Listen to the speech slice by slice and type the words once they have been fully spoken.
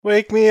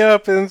Wake me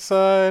up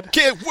inside.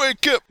 Can't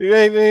wake up.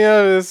 Wake me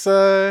up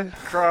inside.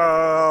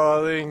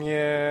 Crawling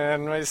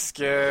in my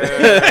skin.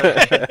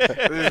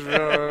 These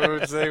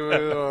roads, they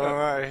will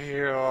not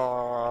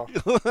heal.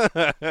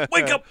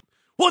 Wake up!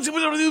 What's it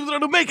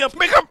to make up?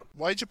 Make up!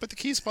 Why'd you put the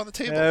keys upon the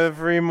table?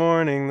 Every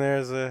morning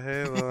there's a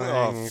halo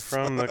hanging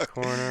from the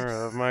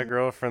corner of my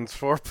girlfriend's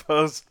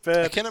four-post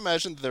bed. I can't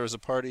imagine that there was a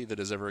party that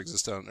has ever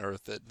existed on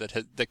Earth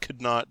that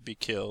could not be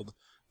killed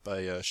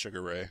by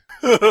Sugar Ray.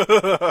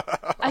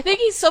 I think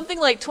he's something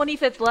like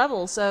 25th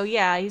level, so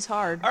yeah, he's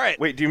hard. All right.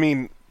 Wait, do you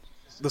mean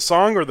the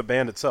song or the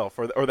band itself,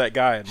 or that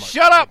guy? In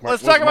Shut up! Mark,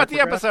 Let's talk about Mark the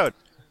McGrath? episode.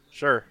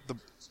 Sure.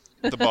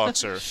 The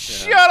boxer.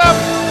 Shut up!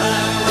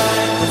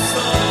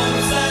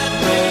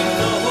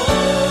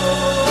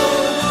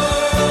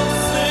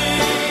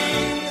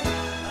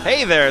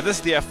 Hey there, this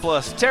is the F+,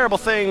 Terrible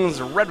Things,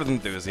 Read with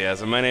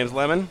Enthusiasm. My name's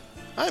Lemon.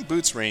 I'm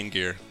Boots Rain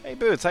Gear. Hey,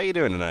 Boots, how you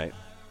doing tonight?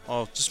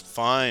 Oh, just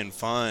fine.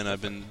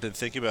 I've been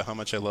thinking about how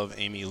much I love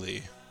Amy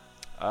Lee.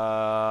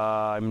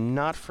 I'm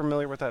not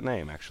familiar with that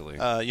name, actually.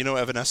 You know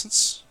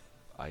Evanescence?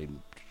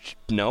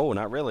 No,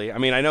 not really. I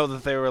mean, I know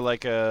that they were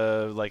like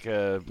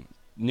a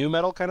new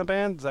metal kind of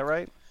band. Is that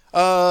right?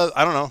 I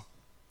don't know.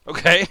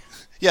 Okay.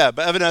 Yeah,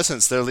 but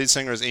Evanescence, their lead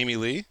singer is Amy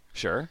Lee.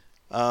 Sure.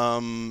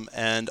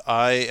 And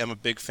I am a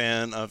big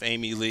fan of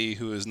Amy Lee,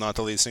 who is not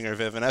the lead singer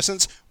of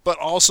Evanescence, but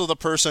also the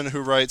person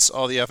who writes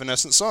all the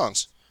Evanescence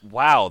songs.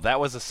 Wow, that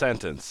was a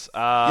sentence.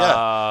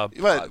 Yeah.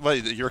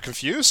 What, you're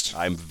confused?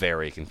 I'm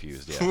very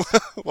confused, yes.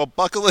 Well,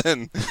 buckle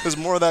in. There's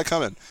more of that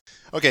coming.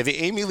 Okay, the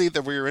Amy Lee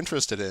that we were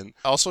interested in.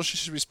 Also,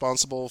 she's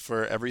responsible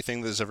for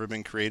everything that has ever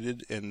been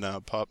created in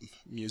pop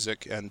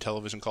music and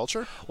television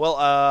culture. Well,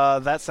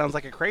 that sounds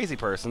like a crazy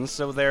person,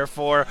 so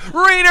therefore,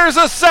 readers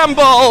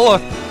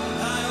assemble!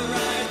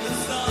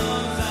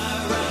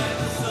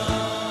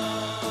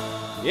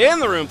 In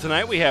the room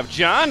tonight, we have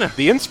John.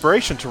 The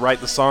inspiration to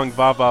write the song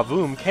Va Va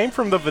Voom came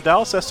from the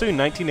Vidal Sassoon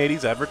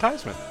 1980s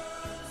advertisement.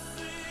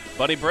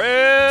 Buddy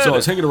Bread. So I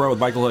was hanging around with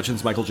Michael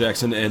Hutchence, Michael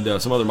Jackson,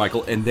 and some other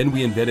Michael, and then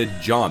we invented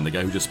John, the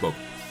guy who just spoke.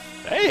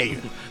 Hey,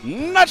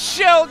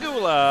 Nutshell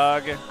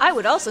Gulag. I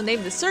would also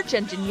name the search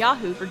engine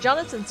Yahoo for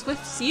Jonathan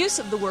Swift's use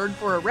of the word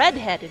for a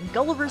redhead in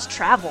Gulliver's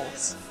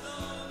Travels.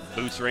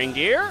 Boots Rain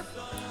Gear.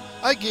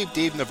 I gave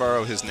Dave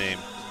Navarro his name.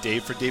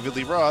 Dave for David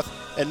Lee Roth,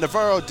 and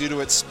Navarro due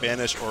to its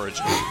Spanish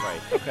origin. Right,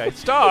 okay.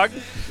 Stog.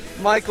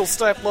 Michael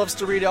Stipe loves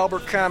to read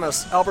Albert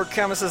Camus. Albert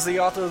Camus is the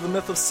author of the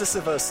myth of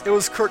Sisyphus. It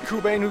was Kurt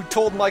Cobain who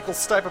told Michael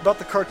Stipe about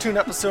the cartoon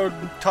episode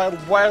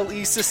titled Wild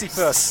E.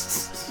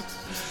 Sisyphus.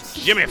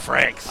 Jimmy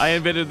Franks. I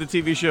invented the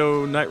TV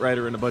show Knight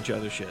Rider and a bunch of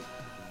other shit.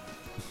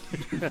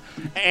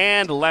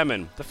 And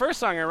Lemon. The first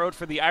song I wrote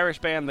for the Irish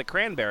band The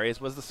Cranberries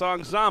was the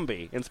song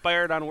Zombie,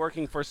 inspired on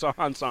working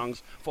on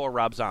songs for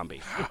Rob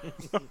Zombie.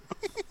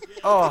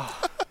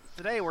 Oh,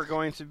 Today we're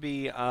going to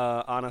be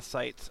on a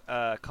site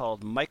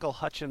called Michael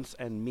Hutchence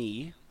and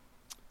Me.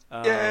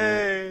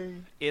 yay!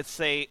 It's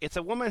a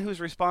woman who's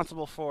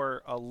responsible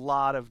for a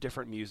lot of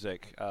different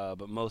music,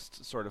 but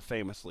most sort of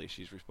famously,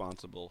 she's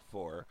responsible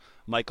for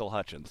Michael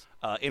Hutchence.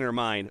 In her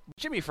mind,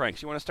 Jimmy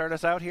Franks, you want to start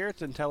us out here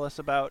and tell us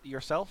about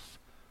yourself?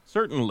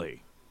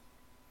 Certainly.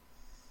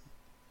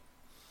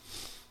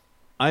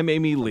 I'm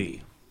Amy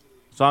Lee,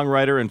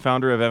 songwriter and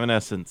founder of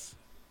Evanescence.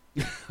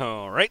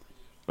 All right.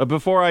 But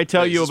before I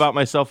tell you about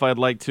myself, I'd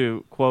like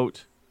to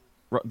quote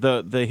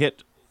the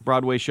hit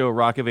Broadway show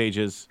Rock of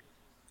Ages.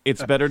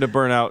 It's better to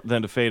burn out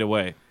than to fade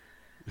away.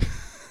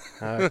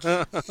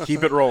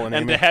 Keep it rolling,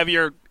 And Amy.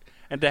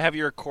 to have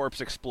your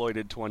corpse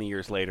exploited 20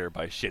 years later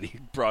by shitty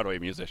Broadway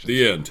musicians.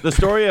 The end. The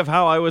story of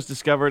how I was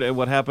discovered and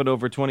what happened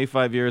over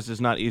 25 years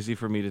is not easy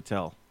for me to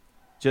tell.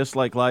 Just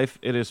like life,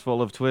 it is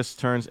full of twists,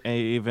 turns, and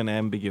even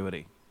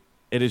ambiguity.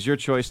 It is your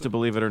choice to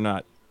believe it or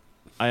not.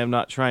 I am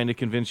not trying to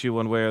convince you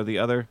one way or the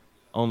other,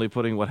 only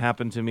putting what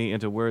happened to me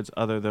into words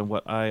other than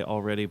what I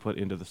already put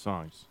into the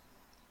songs.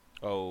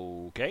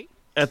 Okay.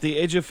 At the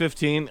age of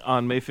 15,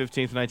 on May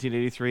 15th,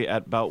 1983,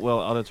 at Boutwell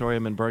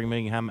Auditorium in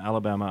Birmingham,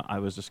 Alabama, I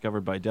was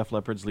discovered by Def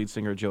Leppard's lead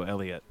singer Joe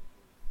Elliott.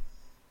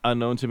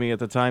 Unknown to me at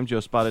the time, Joe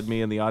spotted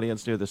me in the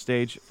audience near the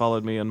stage,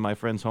 followed me and my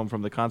friends home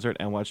from the concert,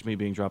 and watched me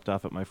being dropped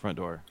off at my front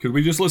door. Could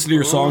we just listen to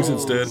your songs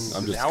instead?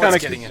 I'm just Now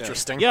it's getting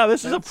interesting. Yeah,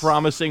 this is a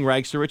promising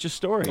rags to riches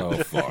story. Oh,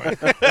 fine.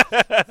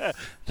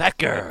 That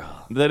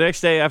girl. The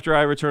next day after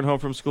I returned home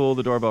from school,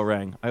 the doorbell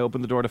rang. I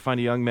opened the door to find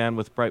a young man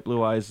with bright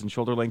blue eyes and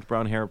shoulder-length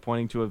brown hair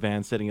pointing to a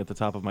van sitting at the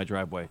top of my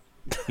driveway.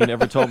 He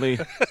never told me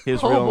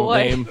his Oh, real boy.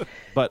 name,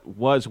 but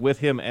was with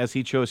him as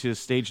he chose his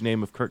stage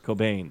name of Kurt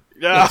Cobain.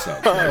 That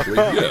sounds likely.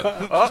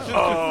 Yeah.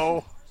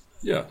 Uh-oh.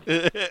 Yeah.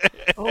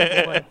 Oh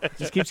boy.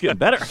 Just keeps getting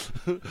better.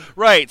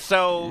 Right,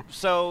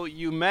 so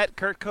you met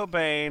Kurt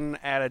Cobain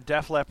at a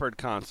Def Leppard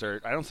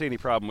concert. I don't see any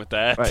problem with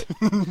that. Right.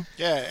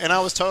 Yeah, and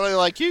I was totally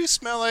like, you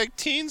smell like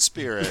Teen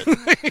Spirit.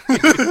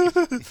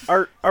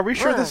 Are we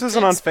sure this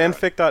isn't on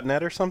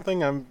fanfic.net or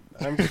something? I'm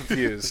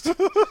confused.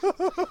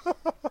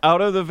 Out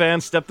of the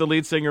van stepped the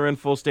lead singer in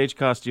full stage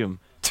costume.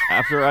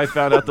 After I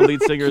found out the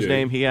lead singer's Cute.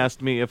 name, he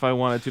asked me if I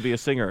wanted to be a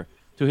singer.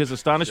 To his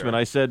astonishment,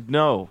 I said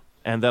no.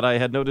 and that I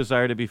had no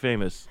desire to be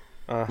famous.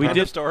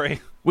 Story.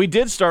 We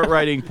did start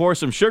writing Pour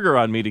Some Sugar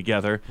on Me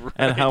together,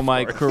 and how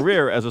my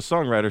career as a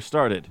songwriter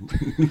started.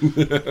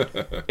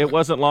 It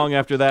wasn't long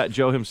after that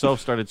Joe himself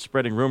started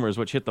spreading rumors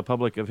which hit the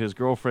public of his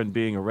girlfriend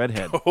being a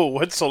redhead. Oh,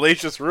 what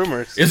salacious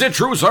rumors. Is it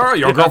true, sir?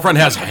 Your girlfriend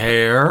has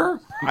hair?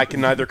 I can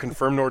neither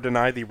confirm nor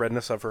deny the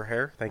redness of her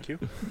hair. Thank you.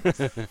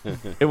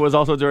 It was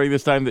also during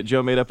this time that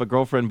Joe made up a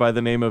girlfriend by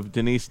the name of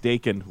Denise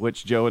Dakin,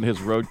 which Joe and his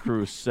road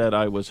crew said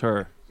I was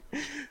her.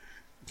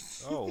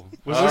 Oh,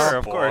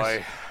 of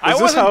course. I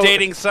wasn't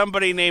dating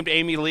somebody named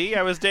Amy Lee.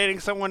 I was dating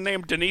someone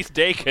named Denise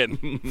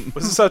Dakin.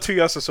 Was this how Tu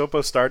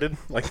Yasosopo started?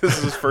 Like, this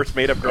is his first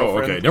made-up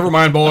girlfriend? Oh, okay. Never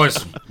mind,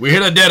 boys. We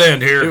hit a dead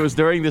end here. It was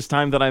during this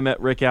time that I met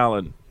Rick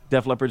Allen,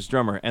 Def Leppard's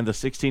drummer, and the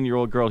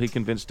 16-year-old girl he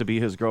convinced to be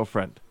his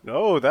girlfriend.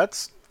 Oh,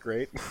 that's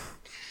great.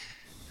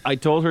 I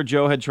told her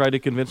Joe had tried to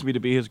convince me to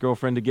be his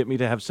girlfriend to get me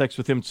to have sex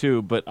with him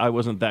too, but I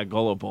wasn't that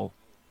gullible.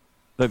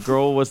 The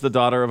girl was the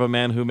daughter of a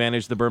man who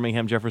managed the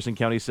Birmingham Jefferson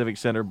County Civic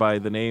Center by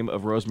the name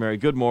of Rosemary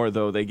Goodmore,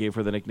 though they gave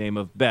her the nickname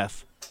of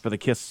Beth for the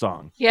Kiss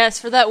song. Yes,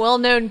 for that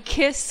well-known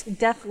Kiss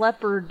Def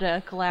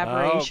Leppard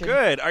collaboration. Oh,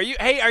 good. Are you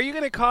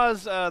going to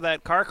cause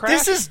that car crash?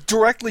 This is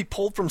directly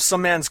pulled from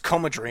some man's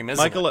coma dream,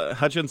 isn't Michael it?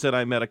 Hutchins and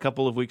I met a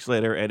couple of weeks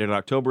later, and in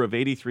October of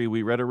 '83,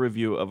 we read a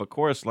review of a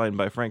chorus line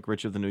by Frank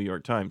Rich of the New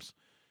York Times.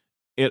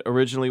 It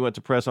originally went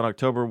to press on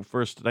October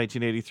 1st,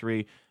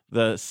 1983,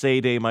 the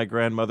day my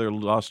grandmother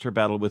lost her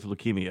battle with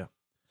leukemia.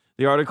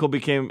 The article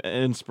became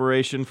an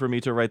inspiration for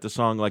me to write the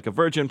song Like a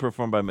Virgin,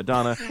 performed by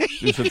Madonna,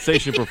 New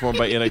Sensation, performed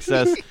by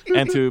INXS,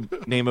 and to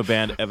name a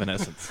band,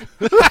 Evanescence.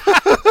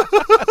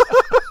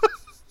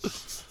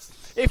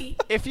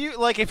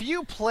 If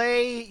you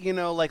play,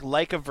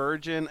 like a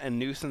Virgin and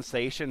New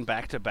Sensation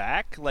back to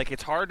back,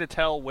 it's hard to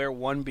tell where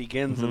one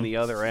begins and the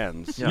other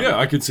ends. Yeah,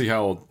 I could see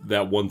how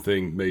that one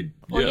thing made.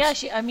 Well,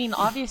 yes. yeah,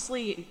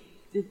 obviously,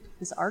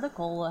 this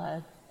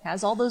article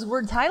has all those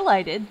words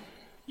highlighted.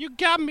 You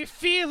got me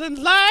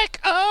feeling like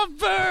a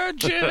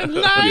virgin,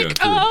 Yeah,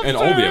 true. And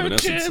all the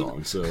Evanescence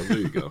songs, so there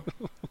you go.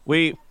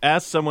 We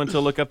asked someone to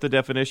look up the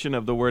definition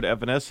of the word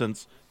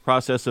evanescence,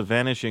 process of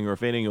vanishing or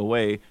fading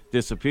away,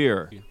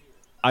 disappear.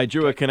 I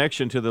drew a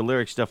connection to the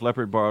lyrics Def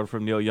Leppard borrowed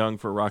from Neil Young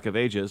for Rock of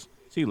Ages,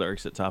 see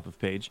lyrics at top of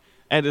page,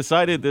 and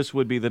decided this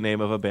would be the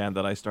name of a band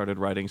that I started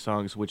writing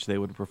songs which they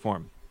would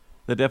perform.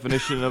 The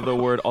definition of the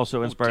word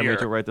also inspired me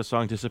to write the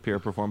song Disappear,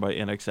 performed by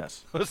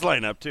INXS. Let's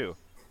line up, too.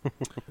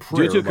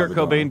 Due to Kurt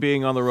Cobain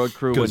being on the road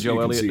crew when Joe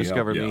Elliott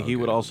discovered me, he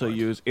would also right.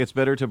 use It's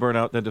Better to Burn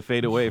Out Than to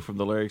Fade Away from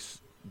the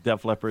lyrics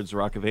Def Leppard's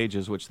Rock of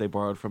Ages, which they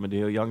borrowed from a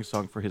Neil Young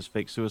song for his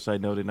fake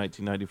suicide note in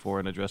 1994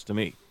 and addressed to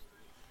me.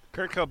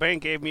 Kurt Cobain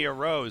gave me a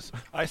rose.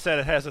 I said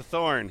it has a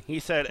thorn. He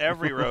said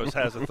every rose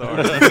has a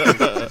thorn.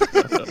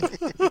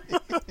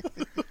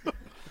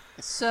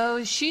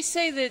 So she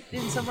say that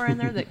somewhere in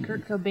there that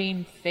Kurt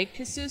Cobain faked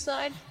his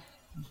suicide?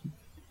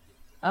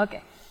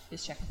 Okay,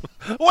 just checking.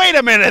 Wait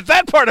a minute!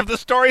 That part of the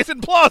story is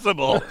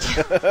implausible!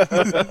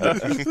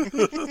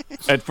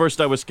 At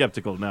first I was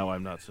skeptical, now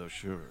I'm not so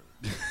sure.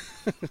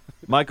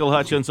 Michael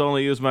Hutchins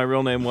only used my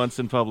real name once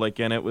in public,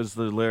 and it was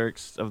the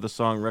lyrics of the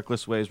song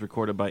Reckless Ways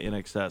recorded by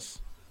INXS.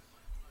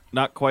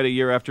 Not quite a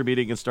year after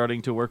meeting and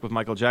starting to work with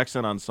Michael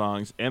Jackson on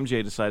songs,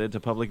 MJ decided to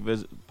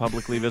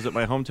publicly visit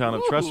my hometown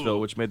of Trustville,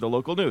 which made the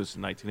local news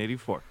in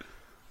 1984.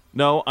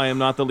 No, I am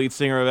not the lead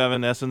singer of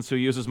Evanescence who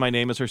uses my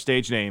name as her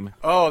stage name.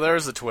 Oh,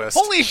 there's a twist.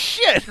 Holy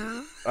shit!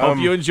 Hope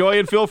you enjoy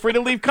and feel free to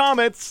leave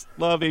comments.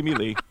 Love, Amy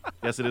Lee.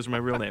 Yes, it is my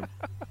real name.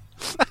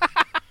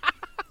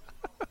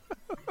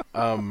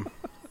 Oh,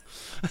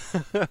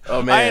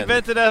 man. I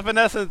invented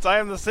Evanescence. I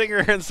am the singer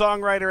and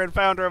songwriter and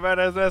founder of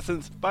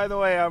Evanescence. By the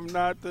way, I'm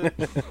not the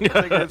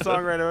singer and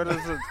songwriter of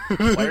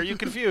Evanescence. Why are you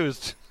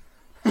confused?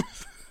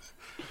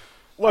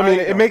 Well, I mean,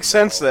 it makes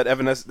sense that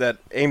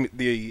Amy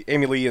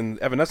Lee and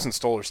Evanescence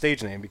stole her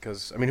stage name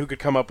because, I mean, who could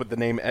come up with the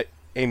name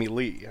Amy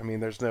Lee? I mean,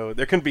 there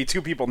couldn't be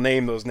two people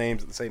name those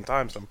names at the same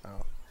time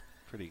somehow.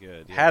 Pretty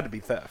good. Yeah. Had to be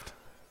theft.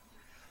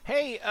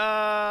 Hey,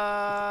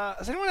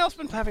 has anyone else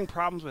been having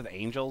problems with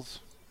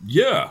angels?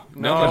 Yeah.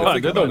 No,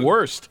 they're the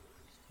worst.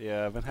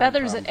 Yeah, I've been having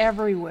Feathers problems.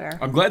 everywhere.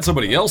 I'm glad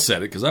somebody else said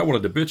it because I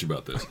wanted to bitch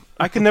about this.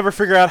 I could never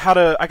figure out how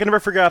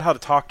to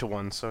talk to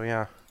one. So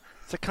yeah.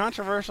 It's a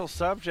controversial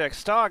subject.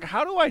 Stog,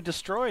 how do I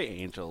destroy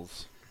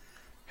angels?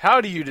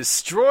 How do you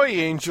destroy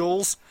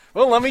angels?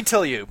 Well, let me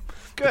tell you.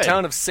 Good. The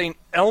town of St.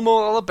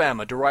 Elmo,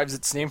 Alabama derives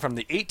its name from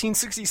the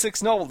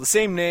 1866 novel the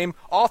same name,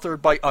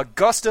 authored by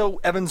Augusta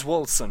Evans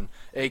Wilson,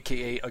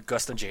 a.k.a.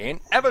 Augusta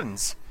Jane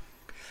Evans.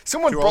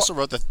 Who also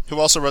wrote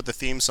the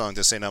theme song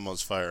to St.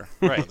 Elmo's Fire.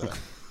 Right.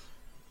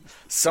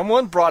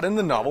 Someone brought in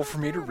the novel for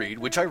me to read,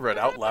 which I read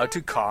out loud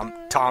to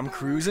Tom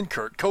Cruise and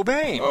Kurt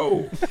Cobain.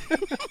 Oh.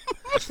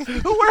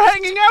 Who were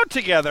hanging out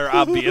together,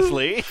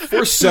 obviously.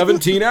 For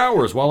 17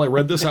 hours while I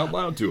read this out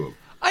loud to him.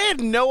 I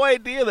had no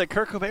idea that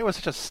Kurt Cobain was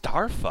such a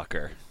star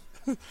fucker.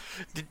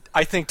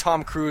 I think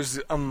Tom Cruise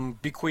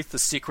bequeathed the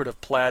secret of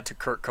plaid to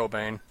Kurt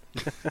Cobain.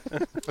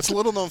 It's a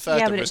little known fact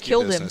Yeah, that but it Risky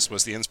killed him. Business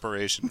was the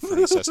inspiration for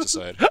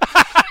Incesticide.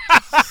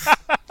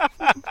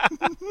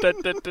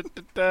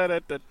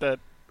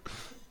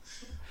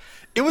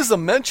 It was a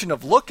mention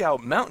of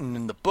Lookout Mountain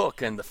in the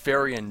book, and the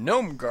fairy and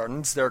gnome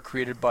gardens that are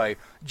created by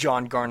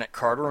John Garnett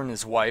Carter and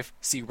his wife,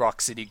 Sea Rock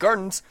City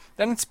Gardens,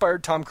 that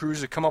inspired Tom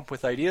Cruise to come up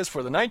with ideas for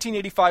the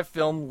 1985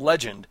 film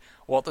Legend,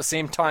 while at the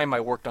same time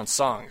I worked on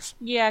songs.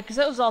 Yeah, because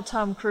that was all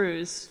Tom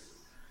Cruise.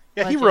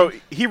 Yeah,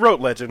 Legend. he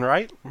wrote Legend,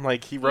 right?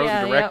 Like he wrote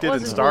and directed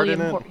and starred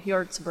in it.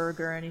 Hjortzberg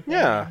or anything.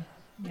 Yeah.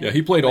 Yeah,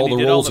 he played all the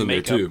did all roles the in there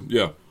makeup. too.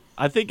 Yeah,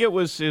 I think it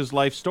was his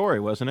life story,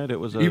 wasn't it? It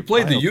was. he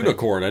played the biopic.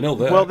 unicorn. I know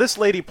that. Well, this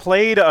lady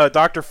played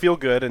Dr.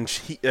 Feelgood,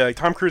 and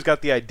Tom Cruise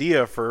got the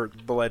idea for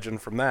the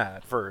Legend from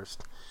that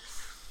first.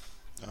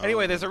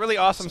 Anyway, there's a really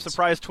awesome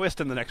surprise twist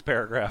in the next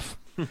paragraph.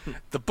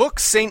 The book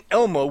St.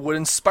 Elmo would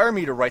inspire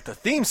me to write the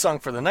theme song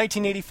for the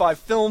 1985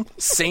 film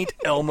St.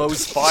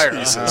 Elmo's Fire.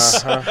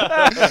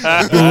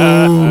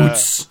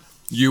 Boots.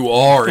 You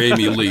are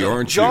Amy Lee,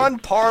 aren't you? John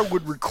Parr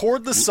would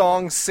record the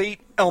song St.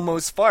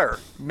 Elmo's Fire,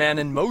 Man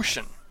in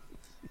Motion.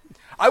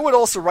 I would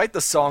also write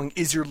the song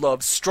Is Your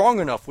Love Strong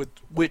Enough, with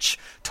which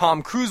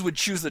Tom Cruise would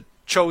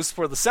chose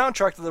for the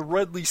soundtrack to the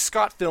Ridley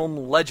Scott film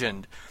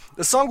Legend.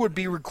 The song would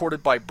be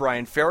recorded by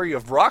Brian Ferry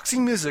of Roxy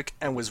Music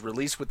and was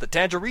released with the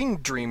Tangerine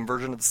Dream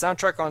version of the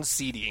soundtrack on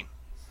CD.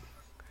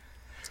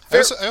 I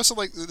also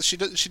like that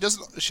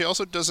she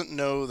also doesn't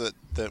know that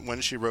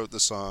when she wrote the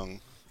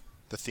song,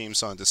 the theme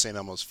song to St.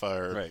 Elmo's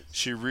Fire, Right.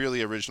 she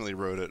really originally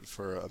wrote it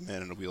for a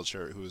man in a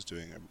wheelchair who was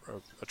doing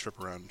a trip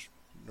around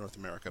North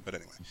America. But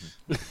anyway,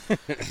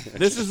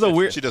 This is the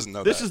weird. She doesn't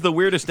know This that. is the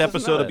weirdest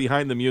episode know of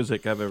Behind the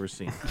Music I've ever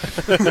seen.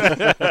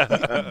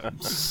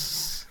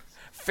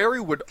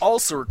 Ferry would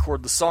also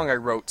record the song I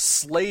wrote,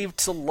 Slave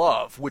to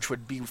Love, which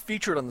would be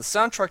featured on the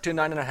soundtrack to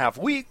 9.5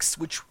 Weeks,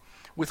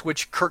 with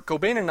which Kurt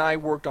Cobain and I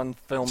worked on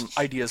film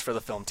ideas for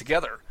the film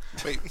together.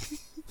 Wait,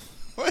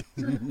 what?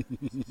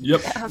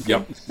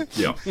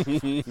 Yep.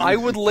 I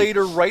would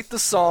later write the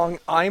song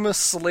I'm a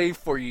Slave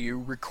for You,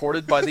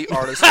 recorded by the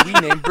artist we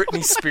named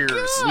Britney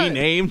Spears. We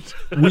named.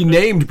 We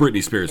named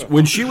Britney Spears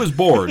when she was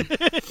born.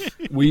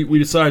 We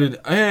decided,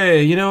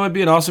 hey, you know, it'd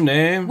be an awesome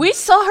name. We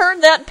saw her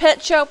in that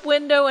pet shop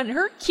window, and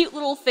her cute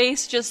little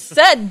face just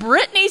said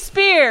Britney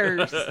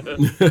Spears.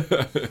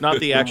 Not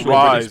the actual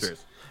Rise. Britney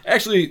Spears.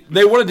 Actually,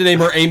 they wanted to name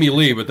her Amy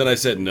Lee, but then I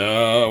said,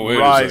 no, wait a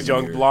Rise, second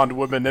young here. blonde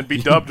woman, and be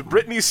dubbed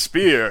Britney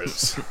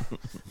Spears.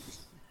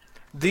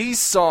 These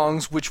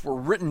songs, which were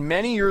written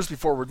many years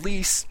before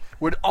release,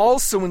 would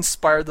also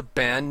inspire the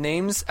band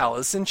names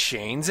Alice in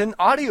Chains and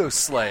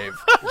Audioslave.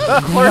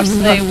 Of course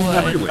they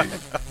would.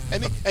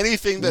 Really?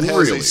 Anything that has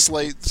Really? a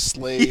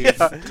slave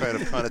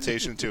kind of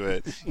connotation to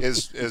it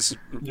is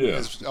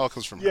all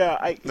comes from her.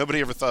 Yeah, Nobody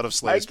ever thought of I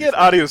slaves. get before-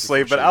 Audio before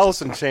Slave, but Shades.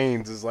 Alice in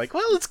Chains is like,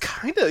 well, it's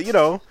kind of,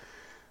 Well,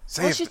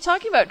 safe. she's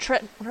talking about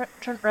Trent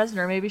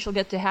Reznor. Maybe she'll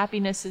get to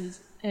happiness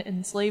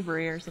in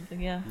slavery or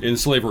something, yeah. In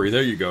slavery,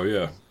 there you go,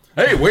 yeah.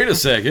 Hey, wait a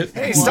second.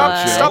 Hey,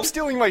 What? stop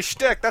stealing my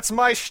shtick. That's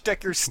my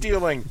shtick you're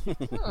stealing.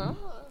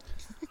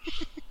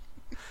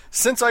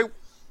 Since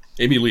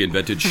Amy Lee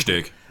invented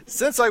shtick.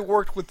 I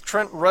worked with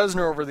Trent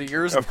Reznor over the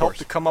years and Of helped course.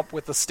 to come up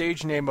with the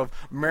stage name of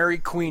Mary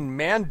Queen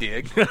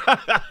Mandig,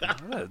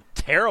 What a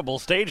terrible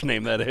stage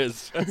name that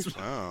is.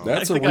 Oh,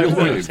 That's a I think I real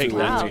would name. take too.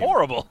 that. Wow. It's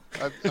horrible.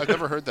 I've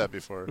never heard that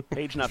before.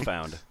 Page not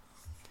found.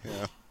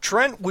 Yeah.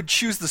 Trent would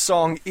choose the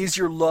song Is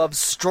Your Love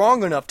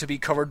Strong Enough to be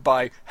covered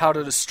by How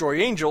to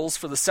Destroy Angels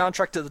for the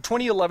soundtrack to the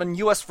 2011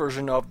 US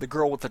version of The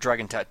Girl with the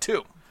Dragon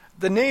Tattoo.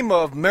 The name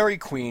of Mary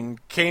Queen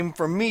came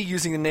from me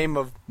using the name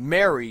of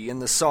Mary in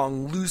the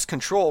song Lose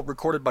Control,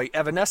 recorded by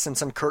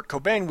Evanescence, and Kurt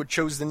Cobain would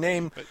chose the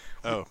name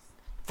Oh,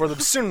 for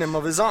the pseudonym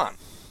of his aunt.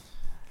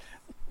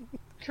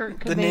 Kurt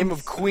The name of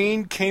Cobain's-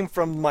 Queen came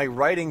from my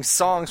writing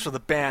songs for the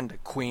band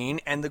Queen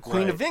and the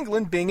Queen of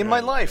England being in my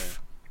life.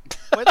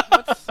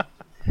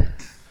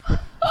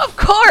 Of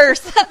course!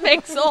 That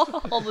makes all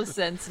the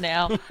sense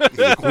now.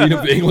 The Queen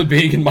of England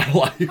being in my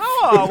life.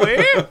 Oh,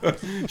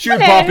 we? She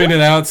would pop in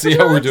and out, see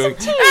how we're doing.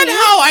 And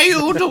how are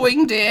you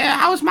doing, dear?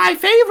 How's my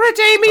favorite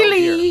Amy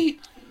Lee?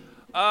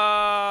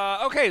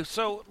 Okay,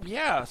 so,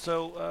 yeah,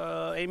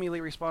 Amy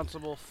Lee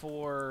responsible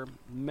for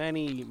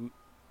many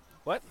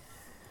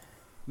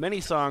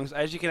songs,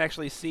 as you can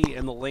actually see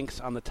in the links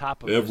on the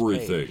top of this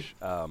Everything. page.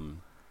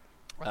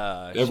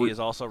 She is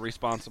also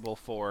responsible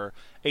for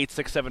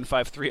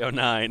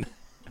 8675309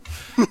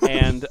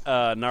 and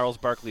Gnarls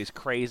Barkley's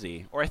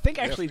Crazy. Or I think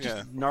actually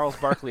just Gnarls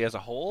Barkley as a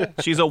whole.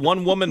 She's a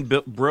one-woman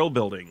brill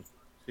building.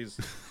 She's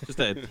just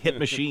a hit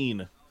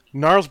machine.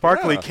 Gnarls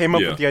Barkley came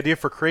up Yeah. with the idea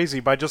for Crazy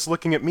by just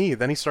looking at me.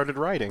 Then he started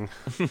writing.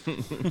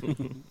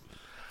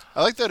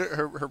 I like that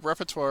her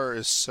repertoire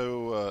is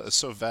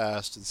so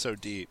vast and so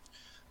deep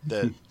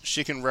that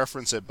she can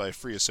reference it by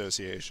free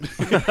association.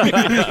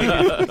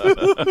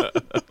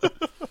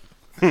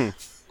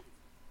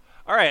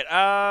 All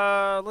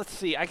right, let's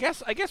see. I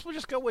guess we'll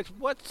just go with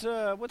what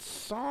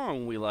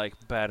song we like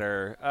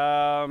better.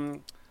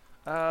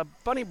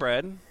 Bunny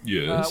Bread.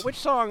 Yes. Which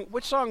song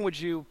would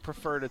you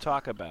prefer to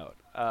talk about?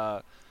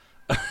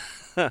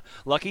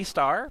 Lucky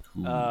Star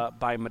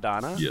by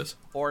Madonna. Yes.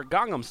 Or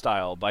Gangnam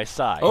Style by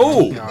Psy.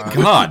 Oh,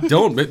 God,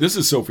 don't. This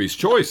is Sophie's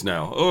choice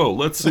now. Oh,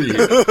 let's see.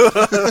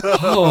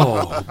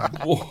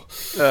 Oh,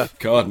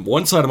 God,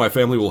 one side of my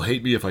family will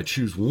hate me if I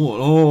choose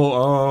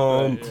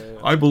one.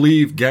 I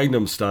believe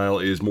Gangnam Style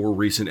is more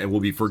recent and will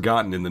be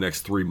forgotten in the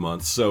next 3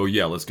 months. So,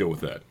 yeah, let's go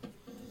with that.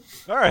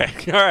 All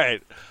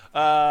right.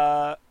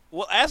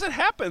 Well, as it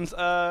happens,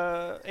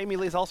 Amy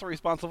Lee's also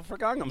responsible for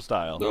Gangnam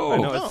Style. Oh. I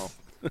know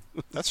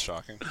That's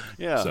shocking.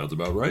 yeah. Sounds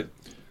about right.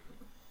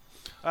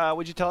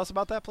 Would you tell us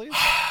about that, please?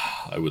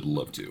 I would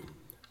love to.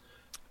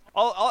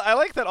 I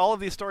like that all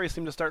of these stories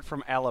seem to start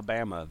from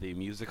Alabama, the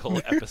musical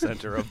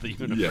epicenter of the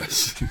universe.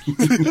 Yes.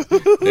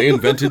 They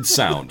invented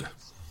sound.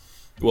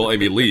 Well,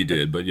 Amy Lee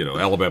did, but,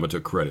 Alabama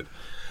took credit.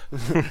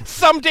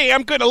 Someday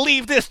I'm going to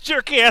leave this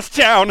jerk-ass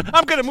town.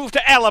 I'm going to move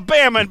to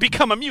Alabama and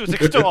become a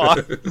music star.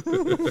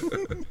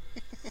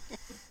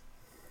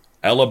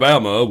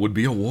 Alabama would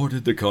be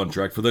awarded the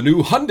contract for the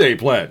new Hyundai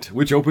plant,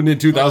 which opened in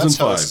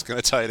 2005. It's going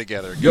to tie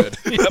together. Good.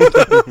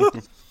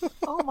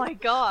 Oh my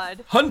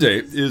god.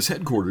 Hyundai is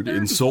headquartered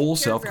in Seoul,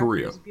 South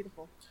Korea. Is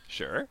beautiful.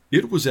 Sure.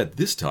 It was at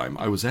this time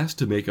I was asked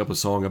to make up a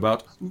song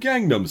about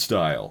Gangnam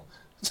Style.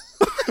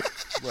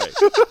 Right.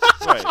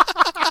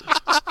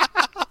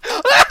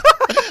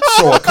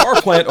 So a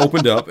car plant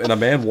opened up, and a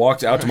man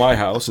walked out to my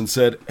house and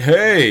said,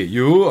 "Hey,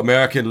 you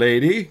American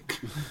lady,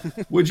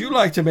 would you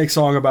like to make a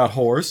song about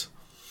horse?"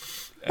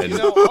 And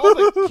All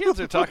the kids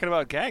are talking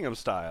about Gangnam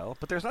Style,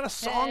 but there's not a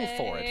song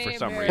for it for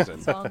some American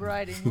reason.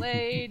 Songwriting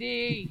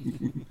lady.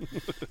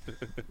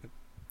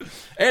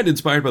 and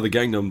inspired by the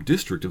Gangnam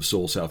district of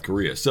Seoul, South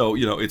Korea. So,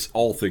 it's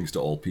all things to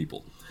all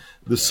people.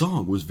 The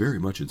song was very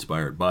much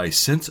inspired by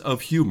sense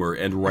of humor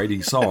and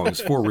writing songs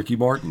for Ricky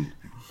Martin.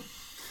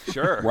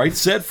 Sure. Right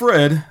said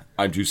Fred,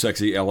 I'm too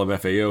sexy,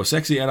 LMFAO,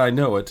 sexy and I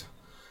know it,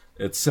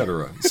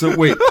 etc. So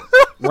wait,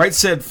 right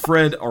said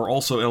Fred are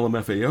also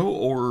LMFAO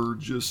or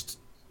just...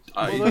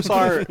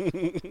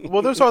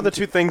 Well, those are the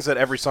two things that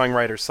every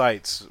songwriter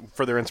cites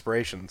for their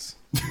inspirations: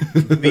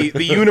 the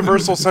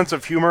universal sense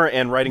of humor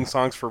and writing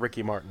songs for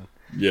Ricky Martin.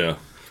 Yeah.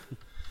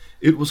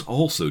 It was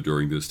also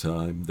during this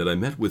time that I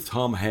met with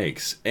Tom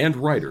Hanks and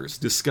writers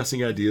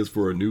discussing ideas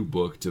for a new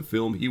book to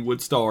film he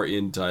would star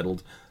in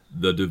titled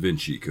The Da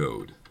Vinci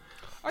Code.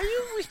 Are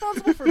you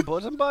responsible for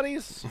Bosom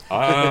Buddies?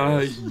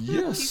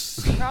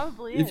 Yes. He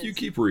probably is. If you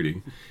keep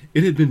reading.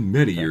 It had been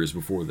many years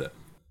before that.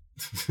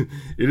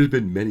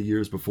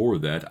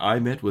 I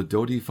met with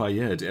Dodi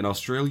Fayed and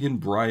Australian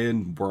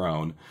Brian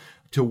Brown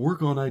to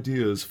work on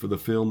ideas for the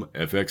film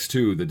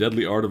FX2, The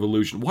Deadly Art of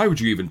Illusion. Why would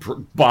you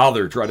even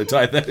bother trying to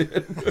tie that in?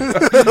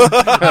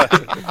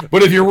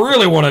 But if you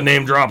really want to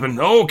name dropping,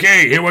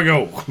 okay, here we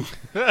go.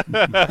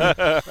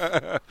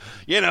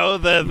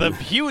 The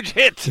huge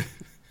hit.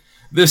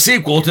 The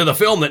sequel to the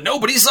film that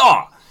nobody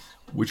saw,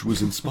 which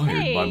was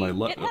inspired by my...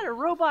 it had a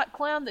robot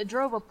clown that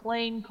drove a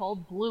plane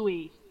called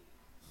Bluey.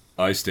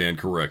 I stand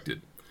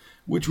corrected.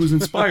 Which was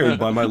inspired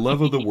by my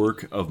love of the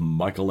work of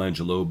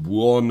Michelangelo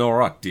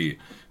Buonarroti,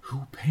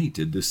 who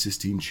painted the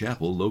Sistine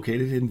Chapel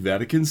located in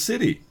Vatican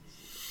City.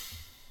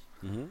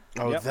 Mm-hmm.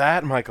 Oh, yep.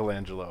 That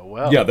Michelangelo.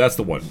 Well, yeah, that's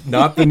the one.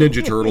 Not the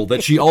Ninja Turtle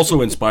that she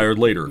also inspired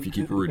later, if you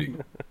keep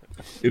reading.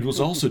 It was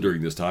also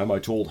during this time I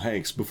told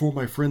Hanks, before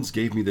my friends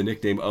gave me the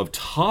nickname of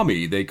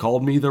Tommy, they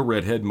called me the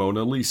Redhead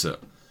Mona Lisa.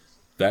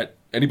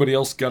 Anybody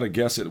else got a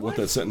guess at what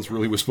that sentence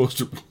really was supposed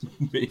to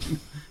mean?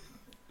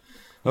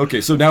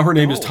 Okay, so now her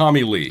name is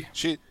Tommy Lee.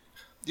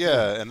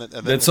 And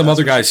then some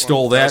other guy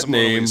stole that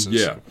name.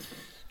 Yeah,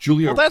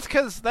 Julia. Well, that's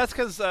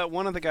because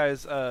one of the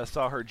guys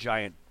saw her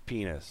giant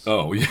penis.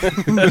 Oh, yeah.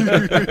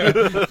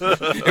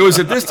 It was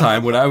at this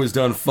time when I was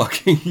done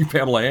fucking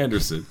Pamela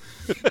Anderson.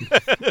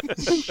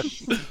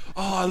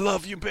 Oh, I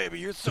love you, baby.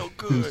 You're so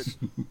good.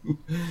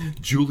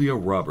 Julia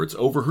Roberts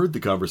overheard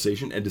the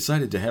conversation and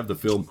decided to have the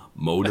film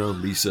Mona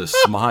Lisa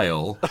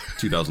Smile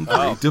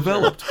 2003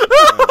 developed.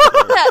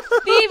 That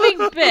thieving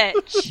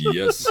bitch.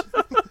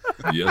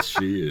 Yes,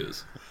 she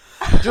is.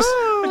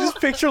 Just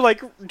picture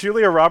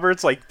Julia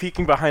Roberts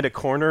peeking behind a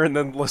corner and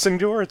then listening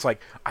to her. It's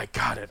like, I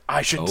got it.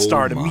 I should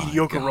star in a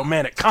mediocre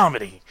romantic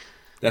comedy.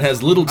 That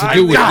has little to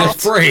do with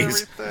this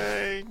phrase.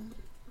 Everything.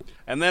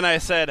 And then I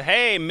said,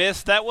 "Hey,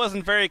 miss, that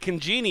wasn't very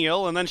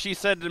congenial." And then she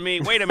said to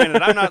me, "Wait a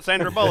minute, I'm not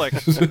Sandra Bullock."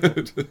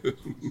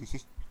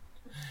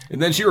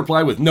 And then she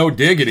replied with "no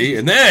diggity."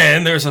 And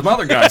then there's some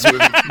other guys who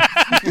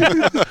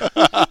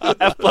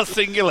F plus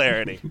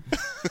singularity.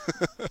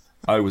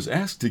 I was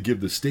asked to give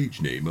the stage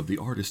name of the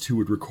artist who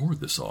would record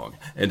the song,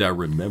 and I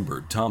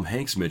remembered Tom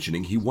Hanks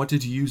mentioning he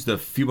wanted to use the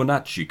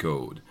Fibonacci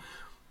code.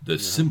 The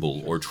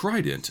symbol or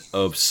trident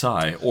of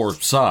psi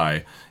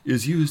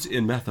is used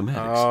in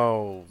mathematics.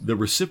 Oh. The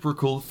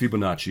reciprocal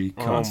Fibonacci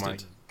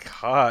constant. Oh my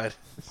god.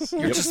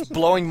 You're just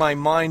blowing my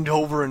mind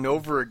over and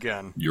over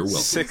again. You're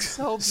welcome.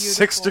 So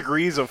 6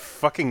 degrees of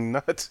fucking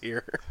nuts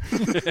here.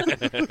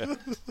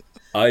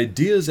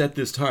 Ideas at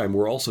this time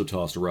were also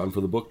tossed around for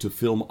the book to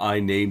film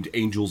I named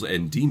Angels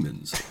and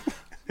Demons.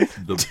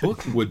 The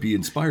book would be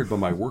inspired by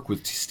my work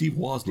with Steve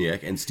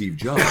Wozniak and Steve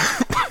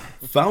Jobs.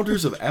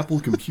 founders of Apple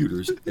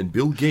Computers and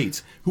Bill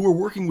Gates, who were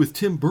working with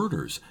Tim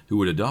Berners, who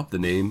would adopt the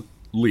name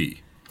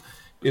Lee.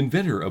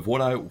 Inventor of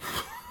what I...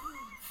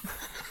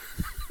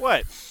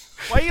 What?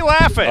 Why are you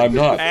laughing? I'm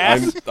not.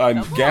 Ass?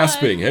 I'm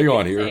gasping. Hang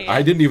on here. Hey.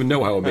 I didn't even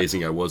know how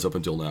amazing I was up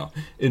until now.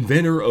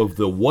 Inventor of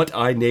the what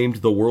I named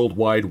the World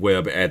Wide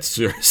Web at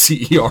CERN.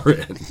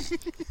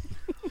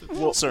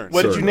 Well, CERN.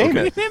 what did you CERN, name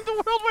okay. it? You named the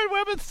World Wide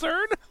Web at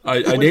CERN?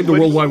 I named the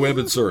World Wide Web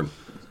at CERN.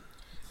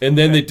 And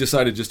then they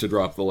decided just to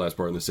drop the last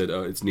part and they said,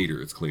 it's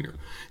neater, it's cleaner.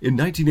 In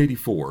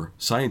 1984,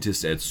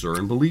 scientists at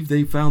CERN believed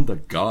they found the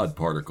God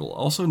particle,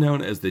 also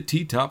known as the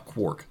T-top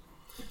quark.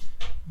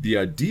 The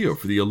idea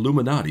for the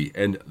Illuminati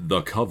and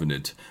the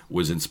Covenant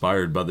was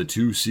inspired by the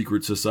two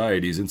secret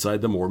societies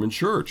inside the Mormon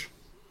Church.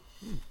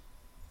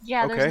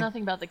 Yeah, Okay. there's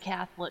nothing about the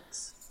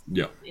Catholics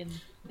Yeah. in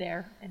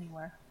there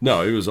anywhere.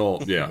 No, it was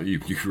all, yeah, you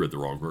read the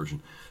wrong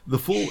version. The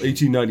full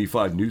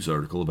 1895 news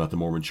article about the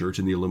Mormon Church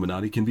and the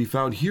Illuminati can be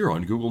found here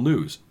on Google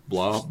News.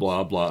 Blah,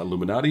 blah, blah,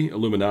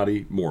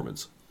 Illuminati,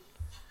 Mormons.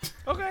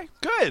 Okay,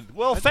 good.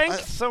 Well,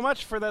 thanks so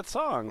much for that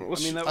song. I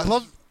mean, that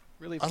was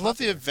really I love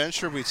the popular.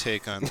 adventure we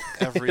take on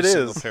every It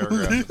single is.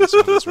 paragraph that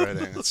someone's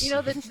writing. It's, You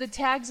know, the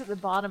tags at the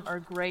bottom are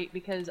great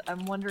because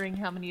I'm wondering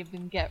how many of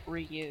them get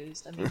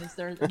reused. I mean, is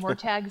there more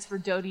tags for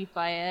Dodi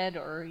Fayed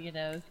or, you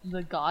know,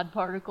 the God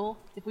particle?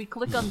 If we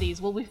click on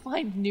these, will we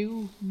find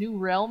new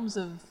realms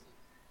of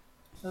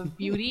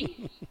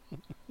beauty?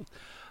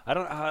 I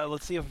don't.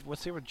 Let's see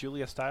where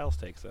Julia Stiles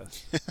takes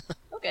us.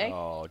 Okay.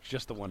 Oh,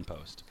 just the one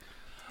post.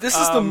 This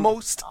is the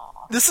most.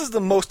 This is the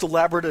most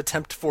elaborate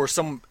attempt for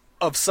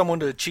someone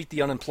to cheat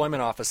the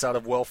unemployment office out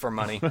of welfare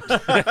money.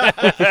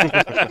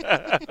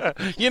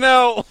 You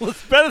know,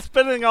 instead of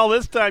spending all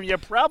this time, you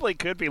probably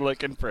could be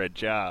looking for a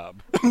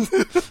job.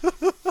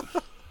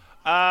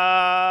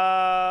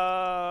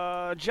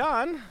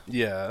 John,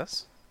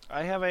 Yes.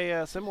 I have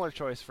a similar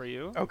choice for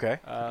you. Okay.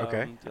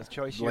 Okay. A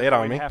choice Lay you're it on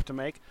going to me. have to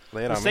make.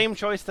 Lay it The on me. same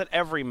choice that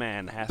every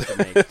man has to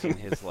make in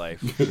his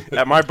life.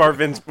 At my bar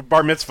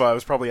mitzvah, I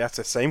was probably asked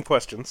the same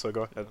question, so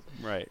go ahead.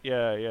 Right.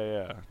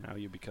 Yeah. Now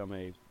you become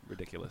a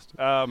ridiculous.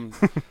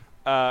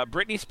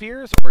 Britney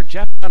Spears or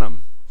Jeff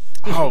Dunham?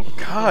 Oh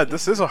God,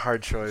 this is a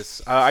hard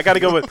choice. I gotta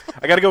go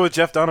with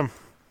Jeff Dunham.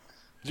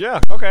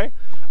 Yeah. Okay.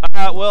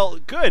 Well,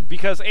 good,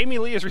 because Amy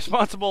Lee is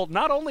responsible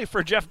not only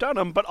for Jeff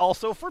Dunham, but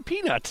also for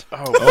Peanut.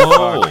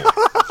 Oh,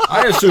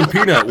 I assumed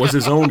Peanut was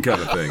his own kind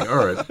of thing.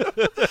 All right.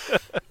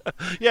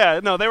 Yeah,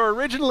 no, they were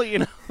originally,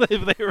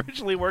 they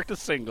originally worked as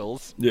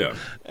singles, Yeah.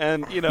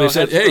 and They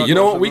said, had hey, you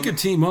know what? struggles We and could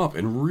team up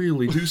and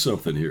really do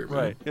something here. Man.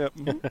 right. Yep.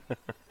 mhm.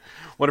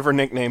 One of her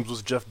nicknames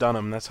was Jeff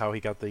Dunham. That's how he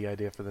got the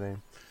idea for the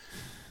name.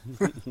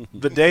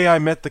 The day I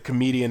met the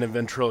comedian and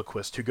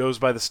ventriloquist who goes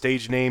by the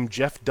stage name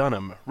Jeff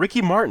Dunham,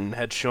 Ricky Martin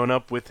had shown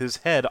up with his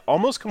head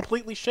almost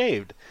completely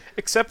shaved,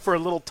 except for a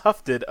little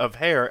tufted of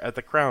hair at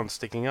the crown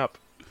sticking up.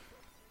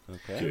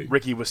 Okay.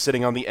 Ricky was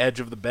sitting on the edge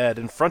of the bed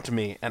in front of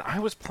me, and I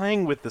was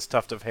playing with this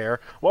tuft of hair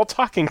while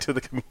talking to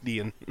the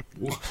comedian.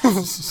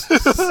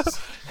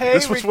 Hey,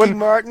 This was Ricky when-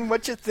 Martin,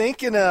 what you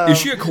thinking of? Is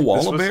she a koala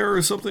this was- bear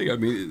or something? I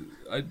mean,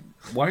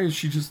 why is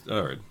she just...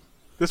 All right.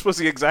 This was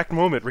the exact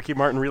moment Ricky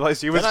Martin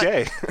realized he was Then I-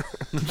 gay.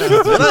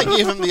 then I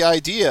gave him the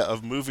idea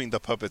of moving the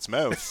puppet's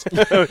mouth.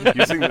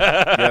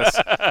 Yes.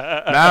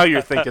 Now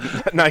you're thinking.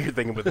 Now you're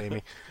thinking with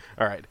Amy.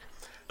 All right.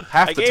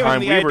 Half I the gave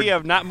time him the we were. idea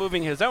of not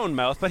moving his own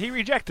mouth, but he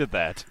rejected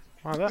that.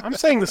 Wow, I'm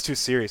saying this too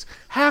serious.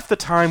 Half the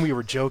time we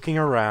were joking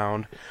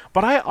around,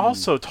 but I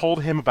also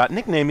told him about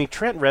nicknaming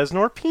Trent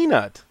Reznor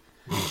Peanut.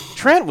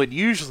 Trent would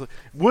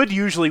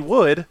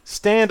usually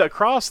stand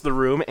across the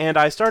room, and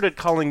I started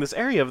calling this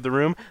area of the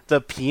room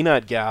the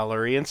Peanut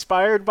Gallery,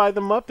 inspired by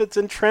the Muppets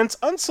and Trent's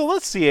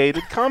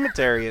unsolicited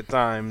commentary at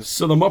times.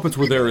 So the Muppets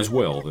were there as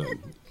well,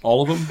 then.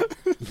 All of them?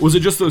 Was it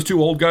just those two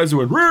old guys who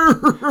went...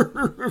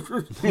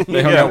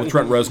 They hung out with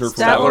Trent Reznor for a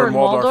Statler while. Statler and and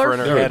Waldorf Waldorf? were in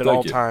her There, head at thank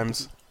all you.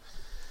 times.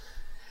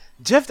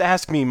 Jeff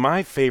asked me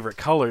my favorite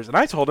colors, and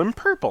I told him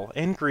purple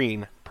and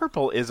green.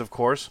 Purple is, of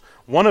course,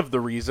 one of the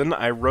reason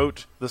I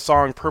wrote the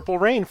song Purple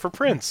Rain for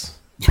Prince.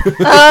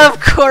 Of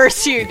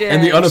course you did.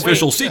 And the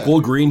unofficial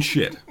sequel, Green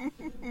Shit.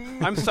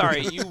 I'm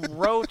sorry, you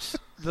wrote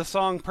the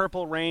song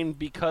Purple Rain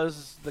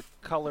because the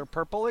color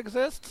purple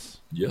exists?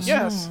 Yes.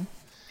 Yes.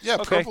 Yeah,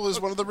 Okay. purple is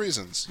one of the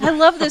reasons. I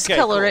love this Okay,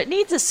 color. cool. It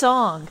needs a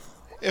song.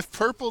 If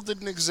purple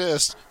didn't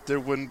exist, there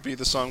wouldn't be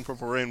the song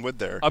Purple Rain, would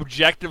there?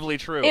 Objectively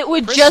true. It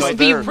would Prince just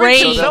be Prince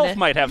rain. himself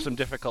might have some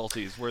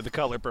difficulties where the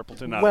color purple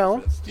did not Well,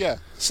 exist. Yeah,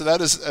 so that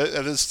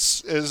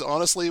is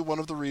honestly one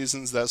of the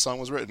reasons that song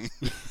was written.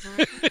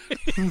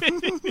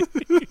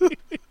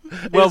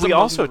 Well, is we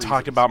among also the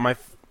talked reasons.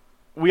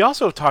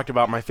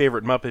 about my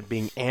favorite Muppet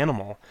being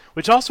Animal,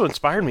 which also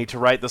inspired me to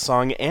write the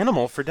song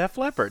Animal for Def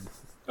Leppard.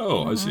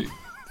 Oh, I see.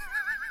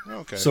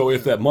 Okay. So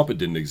if that Muppet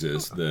didn't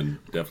exist, then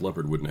Def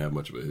Leppard wouldn't have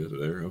much of a hit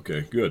there.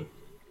 Okay, good.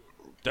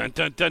 Dun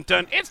dun dun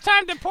dun. It's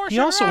time to pour He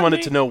sugar also on wanted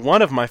me. to know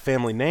one of my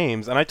family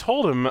names, and I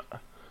told him.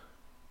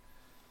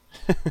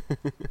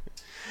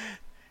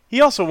 He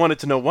also wanted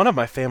to know one of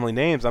my family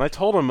names, and I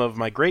told him of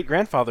my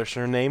great-grandfather's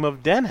surname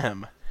of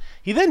Denham.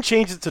 He then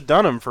changed it to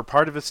Dunham for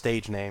part of his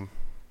stage name.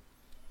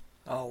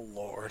 Oh,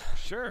 Lord.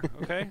 Sure.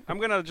 Okay. I'm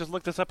gonna just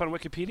look this up on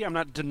Wikipedia. I'm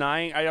not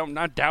denying. I'm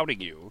not doubting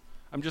you.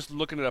 I'm just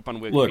looking it up on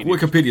Wikipedia.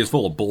 Look, Wikipedia is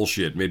full of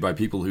bullshit made by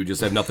people who just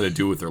have nothing to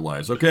do with their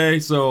lives. Okay,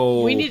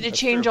 so We need to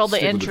change all the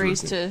Stick with the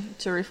entries truth.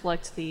 to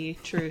reflect the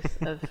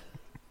truth of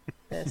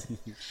this.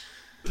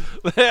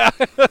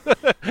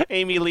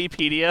 Amy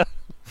Leepedia.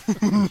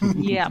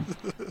 Yeah.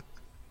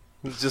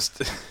 It's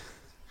just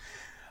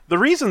the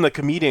reason the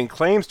comedian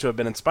claims to have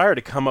been inspired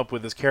to come up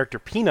with his character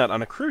Peanut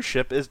on a cruise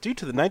ship is due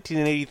to the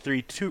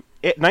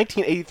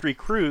 1983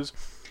 cruise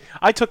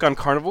I took on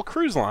Carnival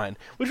Cruise Line,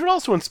 which would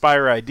also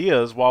inspire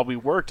ideas while we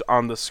worked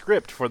on the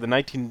script for the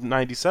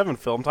 1997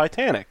 film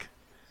Titanic.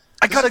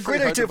 I got a is great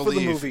pretty hard idea to for the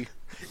believe. movie.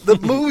 The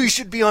movie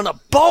should be on a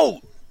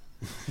boat.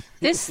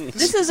 This is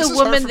This a is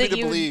woman hard for me that to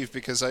you. believe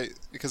because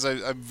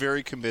I'm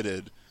very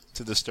committed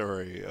to the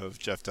story of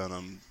Jeff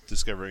Dunham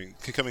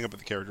coming up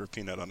with the character of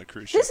Peanut on a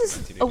cruise ship. This in is a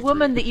 1983.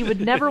 woman that you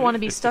would never want to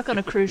be stuck on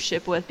a cruise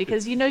ship with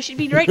because you know she'd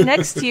be right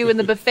next to you in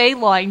the buffet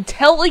line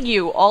telling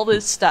you all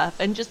this stuff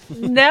and just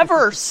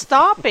never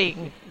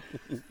stopping.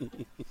 You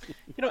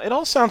know, it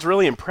all sounds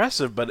really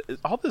impressive, but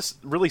all this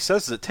really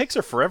says is it takes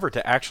her forever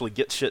to actually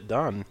get shit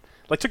done.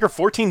 Like, it took her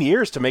 14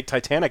 years to make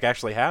Titanic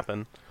actually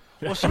happen.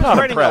 Well, she I'm was not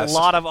writing impressed. a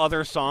lot of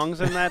other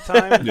songs in that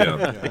time.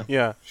 yeah.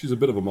 Yeah. She's a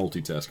bit of a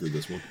multitasker,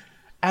 this one.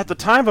 At the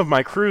time of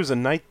my cruise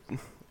in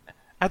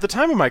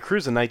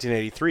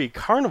 1983,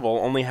 Carnival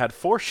only had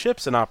 4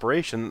 ships in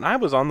operation, and I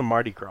was on the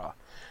Mardi Gras.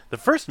 The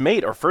first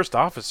mate or first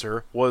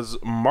officer was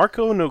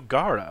Marco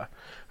Nogara,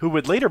 who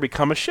would later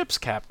become a ship's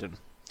captain.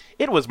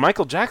 It was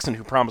Michael Jackson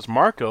who promised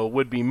Marco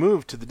would be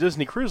moved to the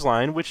Disney Cruise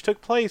Line, which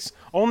took place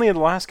only in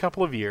the last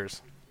couple of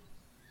years.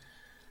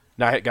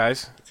 Now,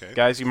 guys,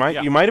 you might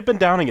have been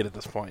downing it at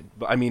this point.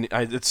 But I mean,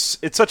 it's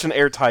such an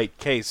airtight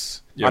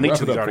case Yeah, on wrap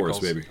each of it these up for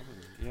articles. us, baby.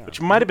 But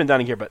you might have been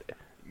downing here. But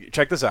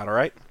check this out, all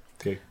right?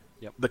 Okay.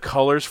 The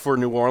colors for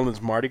New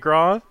Orleans Mardi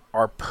Gras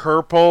are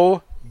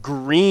purple,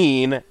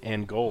 green,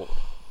 and gold.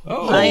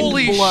 Oh, Mind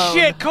Holy blown.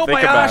 shit, Think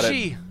about it.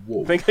 Kobayashi!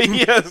 whoa.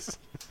 Yes.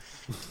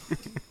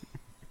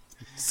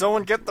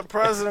 Someone get the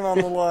president on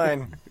the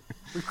line.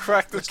 We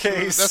cracked the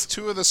case. That's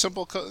 2 of the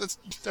simple.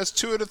 That's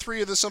 2 out of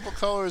 3 of the simple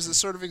colors that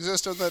sort of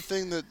exist on that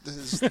thing that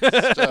is stuff.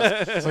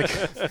 It's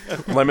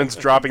like Lemon's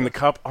dropping the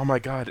cup. Oh my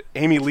god,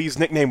 Amy Lee's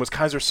nickname was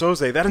Kaiser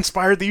Soze. That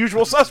inspired The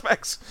Usual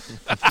Suspects.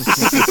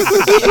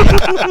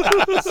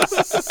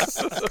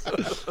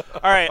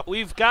 All right,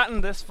 we've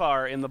gotten this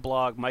far in the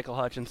blog, Michael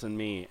Hutchins and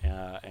me,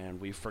 and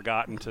we've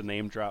forgotten to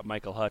name drop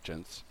Michael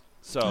Hutchins.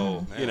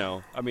 So, you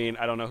know, I mean,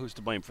 I don't know who's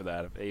to blame for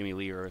that, if Amy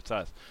Lee or it's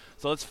us.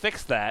 So let's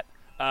fix that.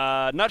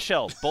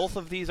 Nutshell, both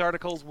of these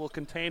articles will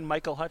contain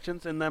Michael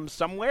Hutchins in them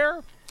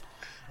somewhere.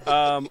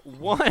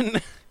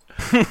 One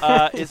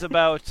is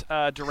about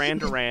Duran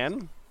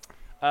Duran.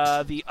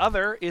 The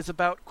other is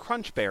about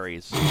crunch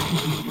berries. Which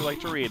would you like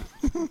to read?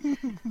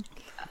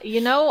 You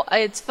know,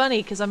 it's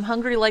funny because I'm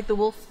hungry like the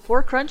wolf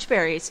for crunch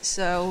berries,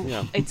 so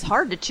it's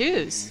hard to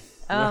choose.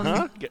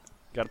 Got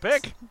to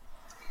pick.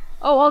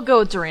 Oh, I'll go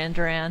with Duran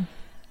Duran.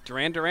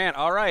 Duran Duran.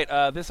 All right.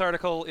 This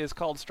article is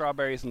called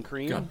Strawberries and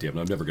Cream. God damn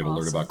it, I'm never going to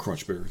learn about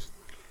crunch berries.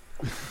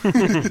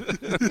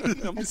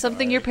 It's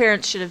something your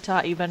parents should have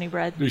taught you, Bunny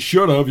Bread. They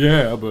should have,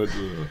 yeah, but...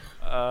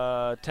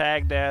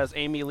 Tagged as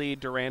Amy Lee,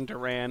 Duran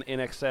Duran, In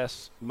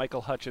Excess,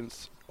 Michael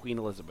Hutchins, Queen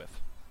Elizabeth.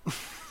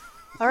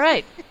 All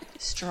right,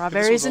 This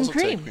strawberries was and also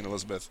tagged cream. Queen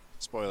Elizabeth.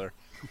 Spoiler.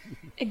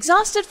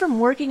 Exhausted from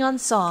working on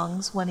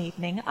songs one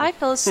evening, I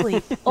fell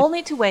asleep,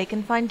 only to wake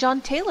and find John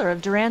Taylor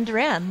of Duran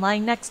Duran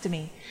lying next to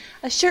me.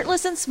 A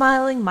shirtless and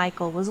smiling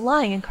Michael was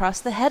lying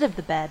across the head of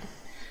the bed.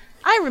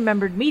 I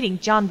remembered meeting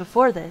John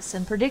before this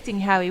and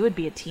predicting how he would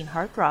be a teen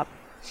heartthrob.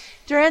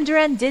 Duran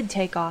Duran did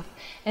take off,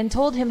 and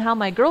told him how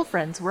my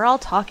girlfriends were all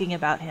talking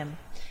about him.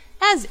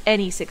 As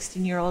any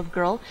 16-year-old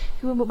girl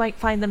who might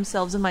find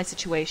themselves in my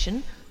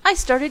situation, I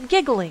started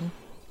giggling.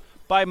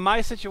 By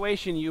my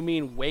situation, you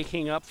mean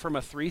waking up from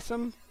a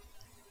threesome?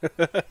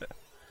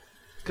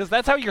 Because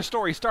that's how your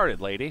story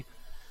started, lady.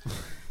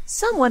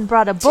 Someone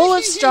brought a bowl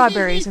of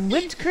strawberries and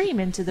whipped cream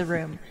into the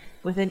room.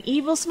 With an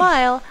evil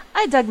smile,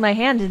 I dug my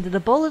hand into the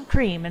bowl of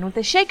cream and with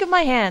a shake of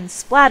my hand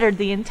splattered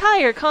the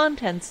entire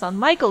contents on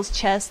Michael's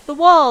chest, the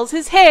walls,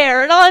 his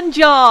hair, and on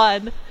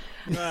John.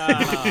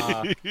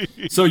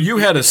 So you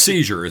had a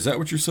seizure, is that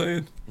what you're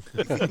saying?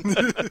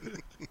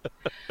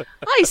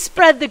 I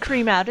spread the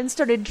cream out and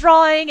started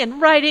drawing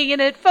and writing in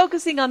it,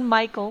 focusing on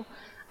Michael.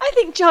 I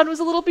think John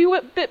was a little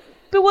bit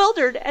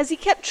bewildered as he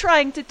kept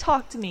trying to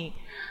talk to me.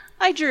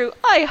 I drew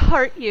 "I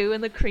heart you"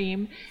 in the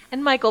cream,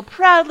 and Michael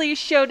proudly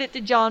showed it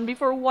to John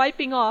before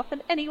wiping off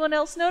and anyone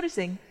else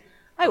noticing.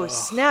 I was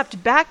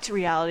snapped back to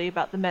reality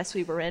about the mess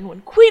we were in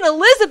when Queen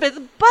Elizabeth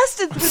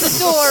busted through the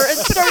door and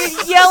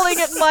started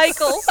yelling at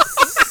Michael.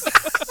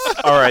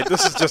 All right,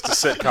 this is just a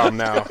sitcom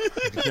now,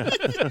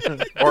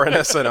 or an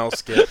SNL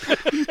skit.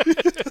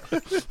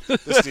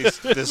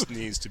 This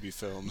needs to be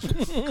filmed.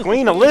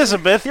 Queen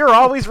Elizabeth, you're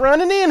always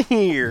running in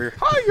here.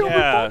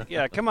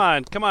 Yeah, come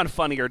on,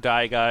 Funny or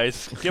Die,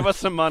 guys. Give us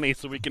some money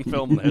so we can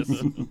film this.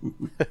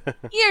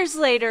 Years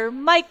later,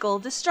 Michael,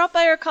 distraught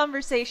by our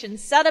conversation,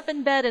 sat up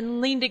in bed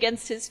and leaned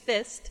against his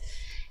fist.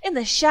 In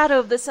the shadow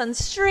of the sun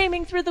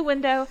streaming through the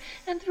window,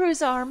 and through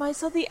his arm I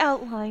saw the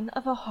outline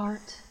of a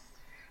heart.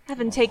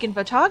 Having taken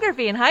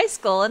photography in high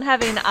school and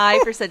having an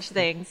eye for such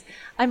things,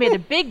 I made a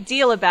big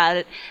deal about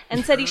it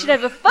and said he should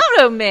have a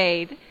photo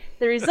made.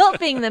 The result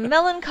being the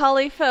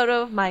melancholy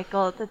photo of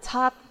Michael at the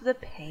top of the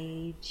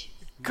page.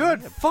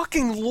 Good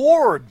fucking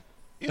lord!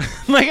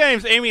 My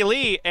name's Amy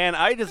Lee, and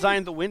I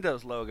designed the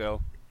Windows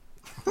logo.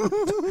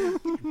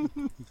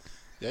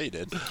 Yeah, you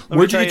did.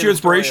 Where'd you get your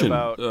story inspiration?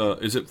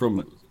 about- Is it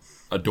from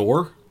a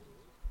door?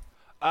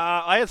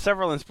 I had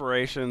several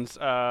inspirations,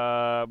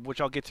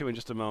 which I'll get to in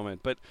just a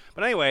moment. But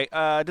anyway,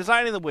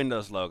 designing the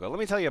Windows logo. Let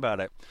me tell you about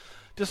it.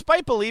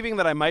 Despite believing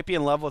that I might be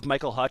in love with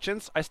Michael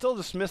Hutchins, I still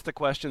dismissed the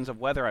questions of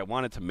whether I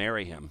wanted to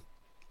marry him.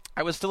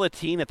 I was still a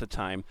teen at the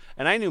time,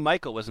 and I knew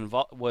Michael was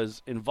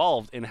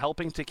involved in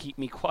helping to keep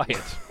me quiet.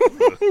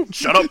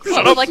 Shut up! Shut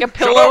With up! like a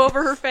pillow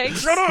over her face.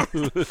 Shut up!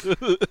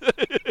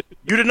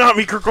 You did not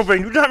meet Kurt Cobain.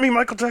 You did not meet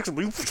Michael Jackson.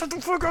 Will you shut the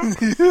fuck up?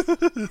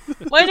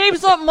 My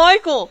name's not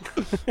Michael.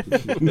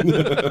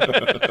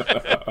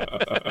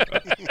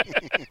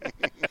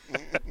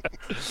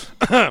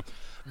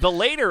 The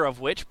later of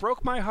which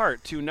broke my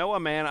heart. To know a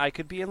man I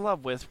could be in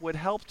love with would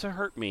help to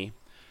hurt me.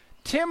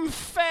 Tim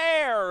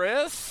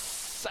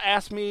Ferriss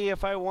asked me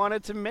if I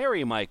wanted to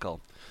marry Michael.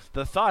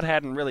 The thought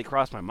hadn't really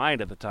crossed my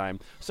mind at the time,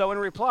 so in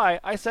reply,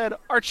 I said,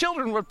 our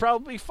children would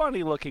probably be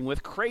funny looking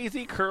with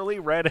crazy curly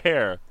red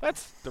hair.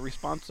 That's the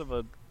response of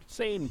a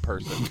sane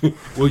person.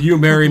 Will you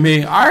marry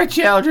me? Our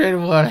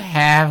children will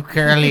have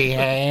curly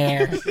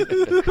hair.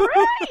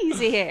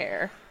 Crazy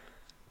hair.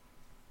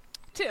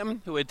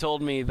 Tim, who had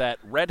told me that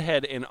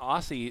redhead in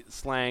Aussie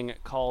slang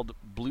called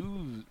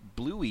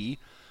bluey,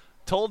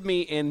 told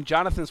me in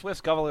Jonathan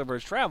Swift's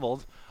Gulliver's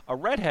Travels, a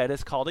redhead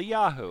is called a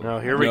Yahoo. Oh,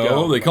 here we No,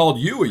 go. they called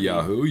you a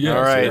Yahoo. Yes,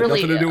 All right. it had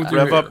nothing to do with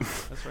your Rev hair.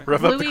 up,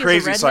 rev up Bluey the is a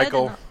crazy redhead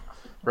cycle. and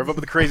Rev up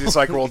the crazy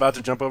cycle. We're about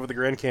to jump over the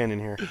Grand Canyon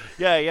here.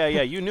 Yeah.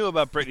 You knew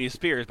about Britney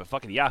Spears, but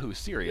fucking Yahoo's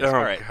serious. Oh,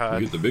 All right. You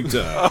God. get the big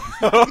time.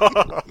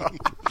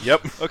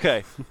 Yep.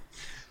 Okay.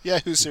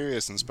 Yahoo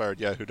Serious inspired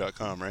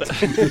Yahoo.com, right?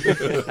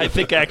 I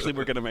think actually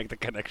we're going to make the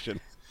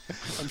connection.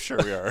 I'm sure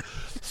we are.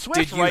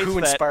 Swift Did writes Yahoo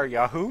that, inspire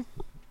Yahoo?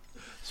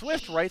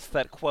 Swift writes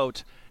that,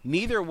 quote,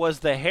 neither was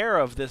the hair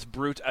of this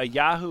brute a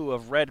Yahoo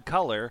of red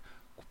color,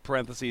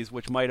 parentheses,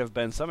 which might have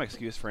been some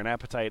excuse for an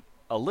appetite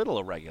a little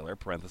irregular,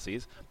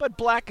 parentheses, but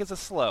black as a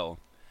sloe.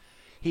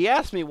 He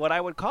asked me what I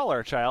would call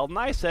our child, and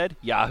I said,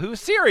 Yahoo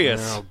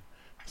Serious. Oh,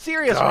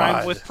 Serious God.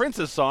 rhymes with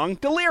Prince's song,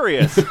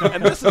 Delirious.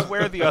 And this is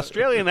where the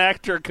Australian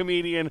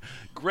actor-comedian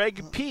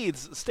Greg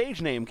Pede's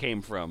stage name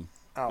came from.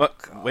 What?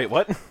 Wait,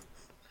 what?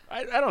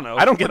 I don't know.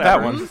 I don't get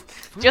Whatever. that one.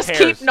 Who Just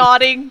cares? keep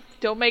nodding.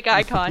 Don't make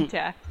eye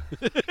contact.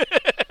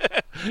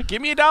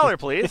 Give me $1,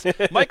 please.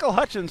 Michael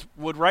Hutchins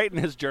would write in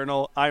his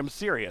journal, I'm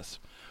serious.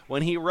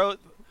 When he wrote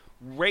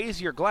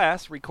Raise Your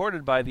Glass,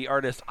 recorded by the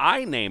artist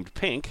I named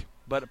Pink,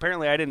 but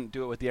apparently I didn't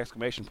do it with the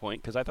exclamation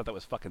point because I thought that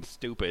was fucking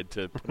stupid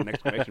to put an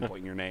exclamation point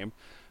in your name,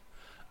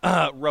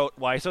 wrote,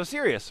 Why So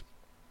Serious?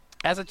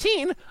 As a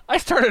teen, I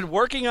started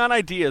working on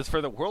ideas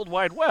for the World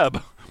Wide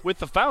Web with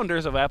the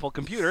founders of Apple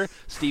Computer,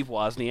 Steve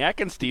Wozniak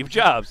and Steve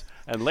Jobs,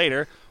 and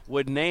later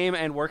would name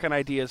and work on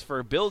ideas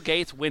for Bill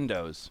Gates'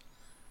 Windows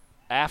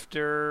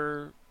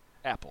after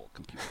Apple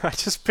Computer. I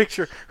just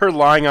picture her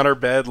lying on her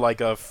bed like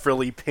a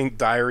frilly pink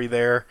diary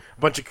there,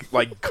 a bunch of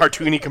like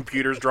cartoony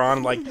computers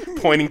drawn like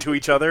pointing to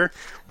each other.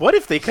 What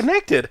if they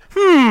connected?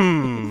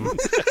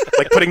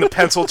 Like putting the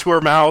pencil to her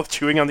mouth,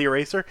 chewing on the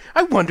eraser.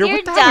 I wonder Your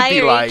what that would be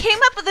diary like. came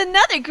up with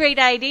another great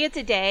idea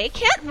today.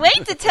 Can't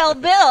wait to tell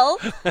Bill.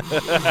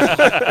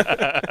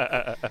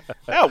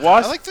 Yeah,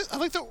 was I like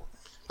that.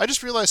 I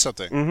just realized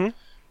something. Mm-hmm.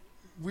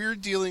 We're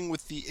dealing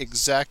with the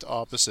exact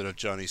opposite of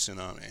Johnny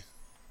Tsunami.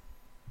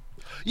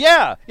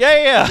 Yeah.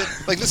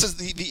 Like, this is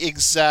the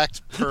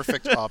exact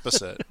perfect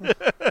opposite.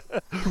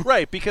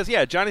 Right, because,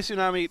 Johnny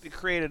Tsunami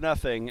created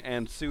nothing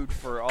and sued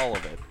for all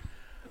of it.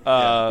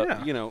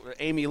 Yeah. You know,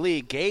 Amy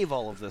Lee gave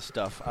all of this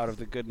stuff out of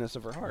the goodness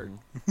of her heart.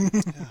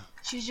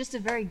 She's just a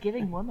very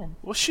giving woman.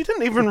 Well, she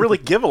didn't even really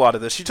give a lot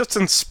of this. She just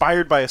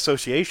inspired by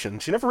association.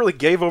 She never really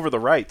gave over the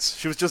rights.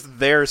 She was just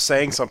there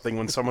saying something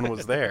when someone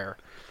was there.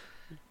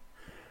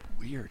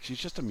 Weird. She's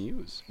just a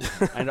muse.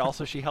 And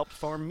also she helped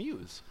form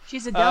Muse.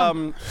 She's a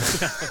dumb.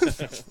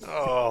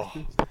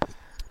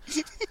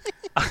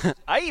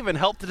 I even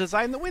helped to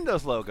design the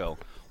Windows logo.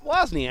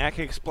 Wozniak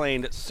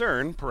explained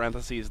CERN,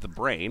 parentheses, the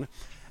brain,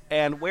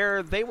 and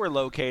where they were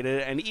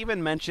located, and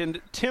even mentioned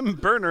Tim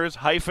Berners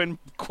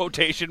 -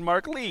 quotation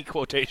mark Lee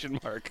quotation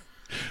mark.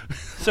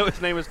 So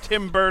his name is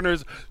Tim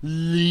Berners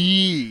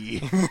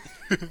Lee.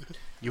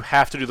 You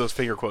have to do those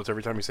finger quotes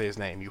every time you say his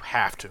name. You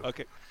have to.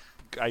 Okay.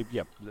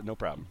 Yep, no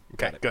problem.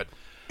 Okay, Got it.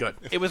 good.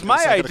 It was It's my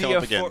not gonna come idea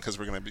up again for... because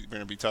we're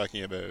gonna be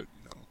talking about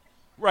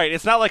Right,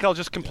 it's not like I'll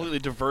just completely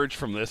diverge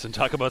from this and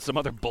talk about some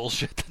other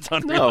bullshit that's No.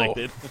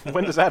 unrelated.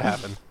 When does that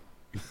happen?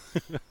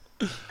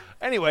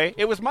 Anyway,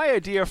 it was my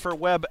idea for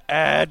web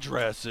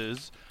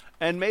addresses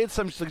and made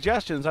some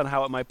suggestions on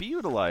how it might be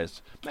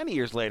utilized. Many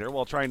years later,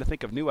 while trying to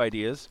think of new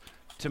ideas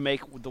to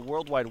make the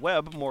World Wide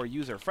Web more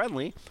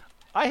user-friendly,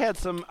 I had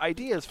some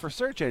ideas for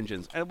search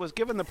engines and was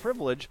given the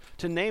privilege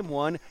to name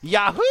one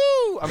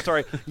Yahoo! I'm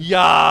sorry,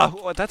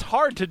 Yahoo! That's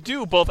hard to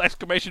do, both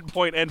exclamation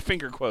point and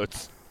finger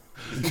quotes.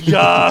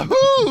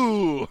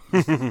 Yahoo!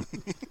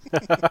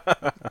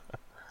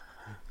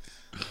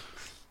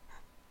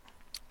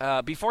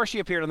 Before she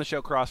appeared on the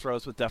show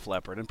Crossroads with Def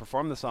Leppard and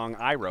performed the song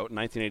I Wrote in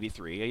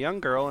 1983, a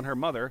young girl and her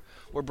mother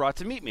were brought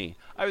to meet me.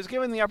 I was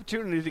given the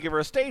opportunity to give her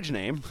a stage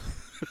name.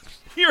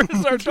 Here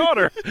is our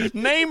daughter.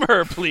 Name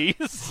her,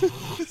 please.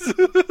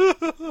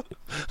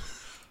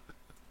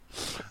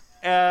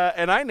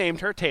 And I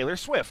named her Taylor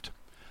Swift.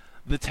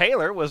 The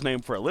Taylor was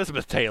named for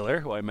Elizabeth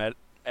Taylor, who I met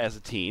as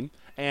a teen,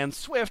 and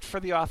Swift for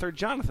the author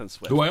Jonathan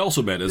Swift. Who I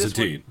also met as a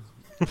teen.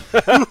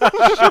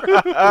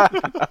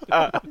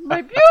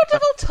 My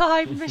beautiful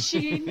time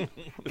machine.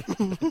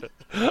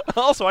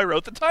 Also, I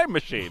wrote the Time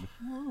Machine.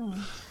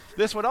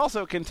 This would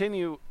also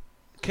continued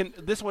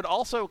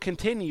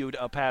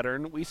a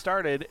pattern we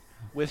started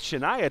with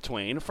Shania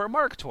Twain for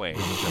Mark Twain.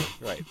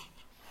 Right.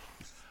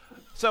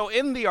 So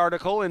in the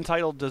article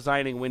entitled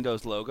Designing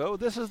Windows Logo,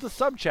 this is the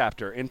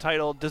subchapter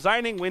entitled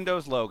Designing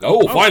Windows Logo.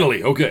 Oh,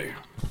 finally, okay.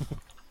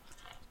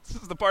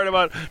 This is the part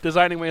about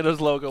designing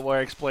Windows logo where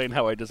I explain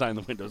how I designed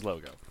the Windows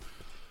logo.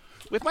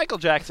 With Michael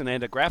Jackson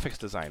and a graphics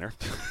designer.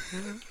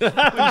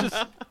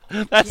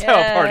 That's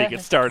how a party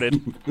gets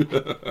started.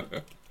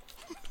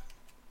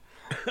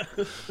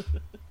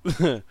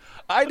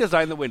 I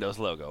designed the Windows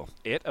logo.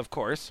 It, of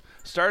course,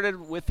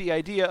 started with the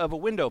idea of a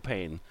window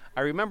pane.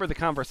 I remember the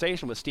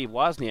conversation with Steve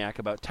Wozniak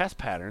about test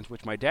patterns,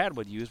 which my dad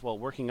would use while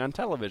working on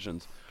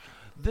televisions.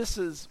 This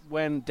is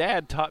when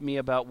Dad taught me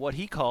about what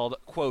he called,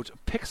 quote,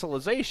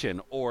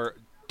 pixelization, or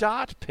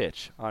dot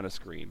pitch on a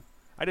screen.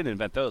 I didn't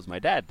invent those, my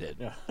dad did.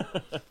 Yeah.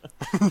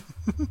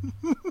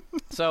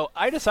 So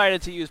I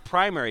decided to use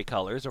primary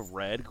colors of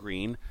red,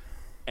 green,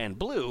 and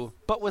blue,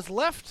 but was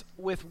left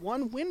with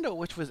one window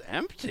which was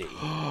empty.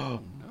 Oh,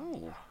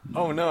 no.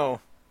 Oh,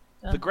 no.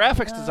 The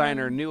graphics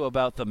designer knew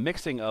about the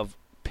mixing of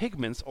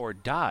pigments or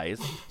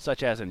dyes,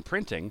 such as in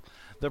printing.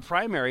 The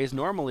primaries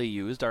normally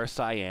used are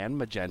cyan,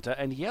 magenta,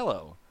 and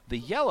yellow. The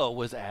yellow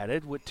was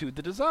added to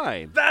the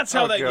design. That's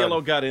how that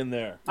yellow got in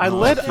there. I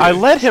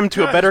led him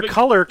to a better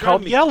color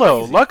called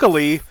yellow.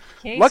 Luckily,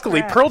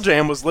 Pearl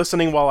Jam was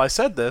listening while I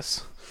said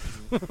this.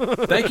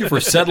 Thank you for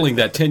settling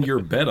that 10-year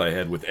bet I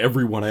had with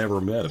everyone I ever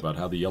met about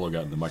how the yellow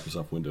got in the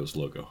Microsoft Windows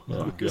logo.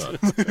 Oh, God.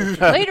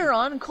 Later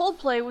on,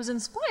 Coldplay was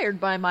inspired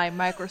by my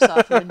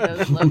Microsoft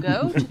Windows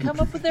logo to come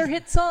up with their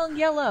hit song,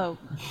 Yellow.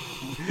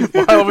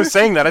 While I was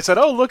saying that, I said,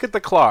 oh, look at the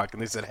clock.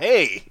 And they said,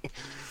 hey.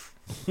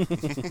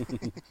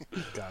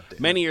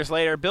 Many years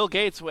later, Bill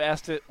Gates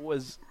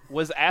was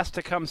asked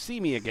to come see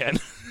me again.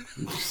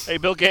 Hey,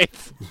 Bill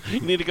Gates,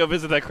 you need to go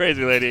visit that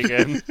crazy lady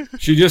again.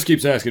 She just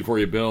keeps asking for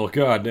you, Bill.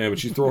 God damn it,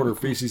 she's throwing her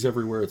feces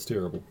everywhere. It's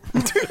terrible.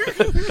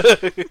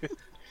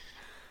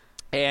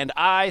 And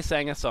I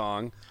sang a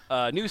song,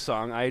 a new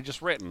song I had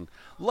just written,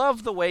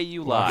 Love the Way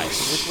You Lie,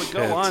 which would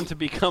go on to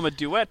become a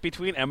duet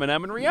between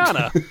Eminem and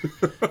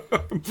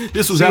Rihanna.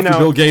 This was after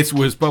Bill Gates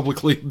was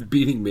publicly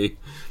beating me.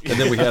 And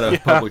then we had a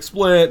public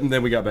split, and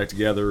then we got back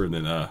together, and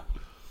then... Well,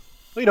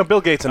 you know,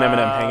 Bill Gates and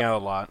Eminem hang out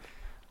a lot.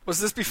 Was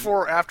this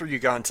before or after you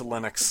got into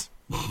Linux?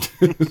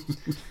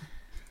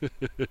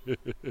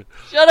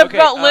 Shut up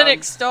about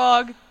Linux,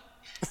 dog.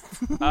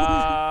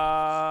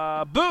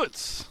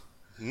 Boots.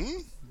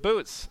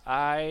 Boots.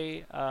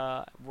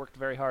 I worked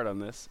very hard on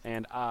this,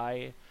 and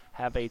I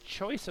have a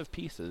choice of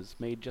pieces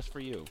made just for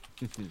you.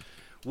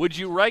 Would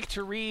you like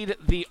to read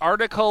the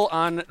article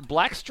on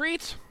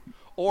Blackstreet?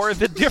 Or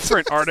the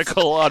different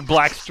article on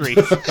Blackstreet?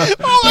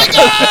 Oh my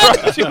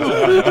God!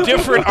 Two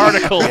different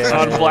articles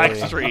on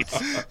Blackstreet.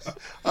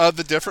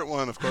 The different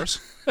one, of course.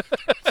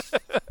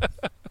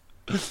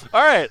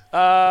 All right.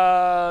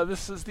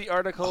 This is the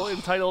article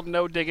entitled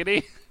No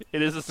Diggity.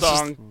 It is a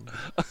song.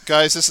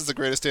 Guys, this is the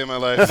greatest day of my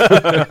life.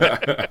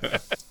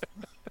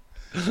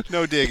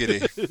 No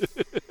diggity.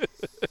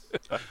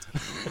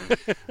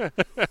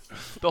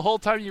 The whole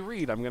time you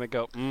read, I'm going to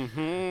go,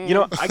 mm-hmm. You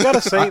know, I got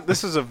to say,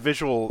 this is a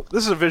visual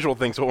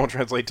thing, so it won't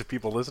translate to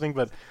people listening,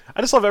 but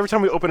I just love every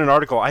time we open an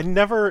article,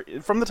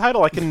 from the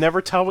title, I can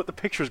never tell what the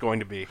picture's going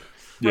to be.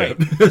 Yeah. Right.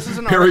 This is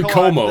an Perry article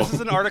Como. This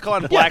is an article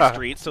on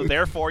Blackstreet, so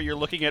therefore you're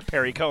looking at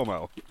Perry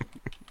Como.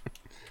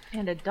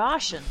 And a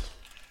Dachshund.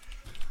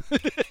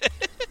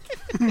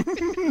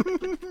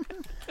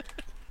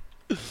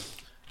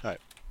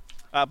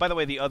 By the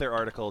way, the other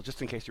article,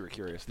 just in case you were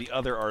curious, the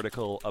other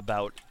article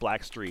about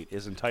Blackstreet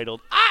is entitled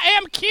 "I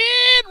Am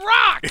Kid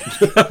Rock."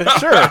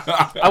 Sure,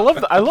 I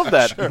love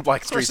that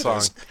Blackstreet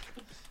song.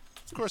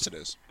 Of course it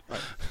is. Right.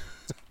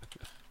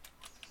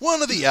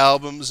 One of the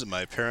albums in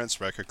my parents'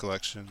 record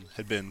collection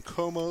had been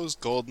Como's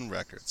Golden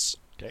Records.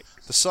 Okay.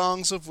 the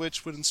songs of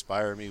which would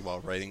inspire me while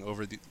writing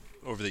over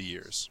the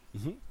years.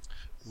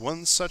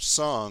 One such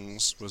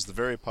songs was the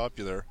very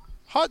popular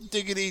Hot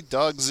Diggity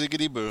Dog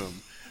Ziggity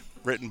Boom,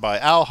 written by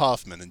Al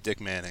Hoffman and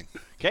Dick Manning.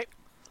 Okay.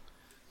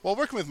 While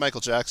working with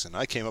Michael Jackson,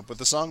 I came up with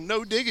the song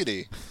No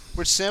Diggity,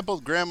 which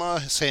sampled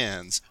Grandma's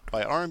Hands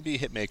by R&B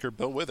hitmaker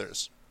Bill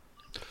Withers.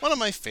 One of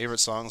my favorite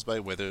songs by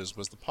Withers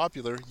was the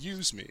popular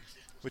Use Me,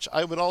 which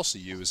I would also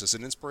use as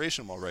an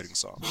inspiration while writing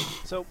songs.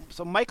 So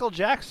Michael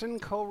Jackson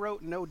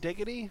co-wrote No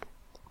Diggity?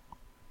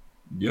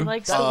 Yeah.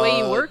 Likes the way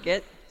you work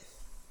it.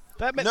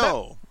 That makes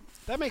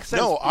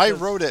sense. No, I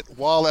because- wrote it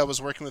while I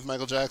was working with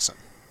Michael Jackson,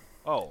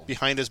 Oh,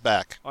 behind his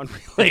back.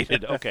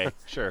 unrelated. Okay,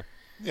 sure.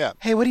 Yeah.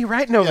 Hey, what are you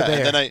writing over Yeah,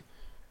 there?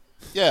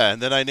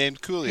 and then I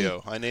named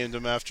Coolio. I named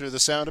him after the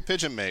sound a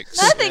pigeon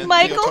makes. Nothing, and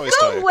Michael. Toy Go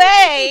Story.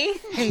 away.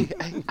 Hey,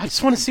 I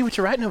just want to see what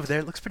you're writing over there.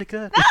 It looks pretty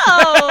good.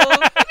 No.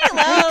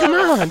 Leave me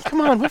alone.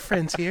 Come on, we're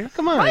friends here.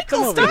 Come on,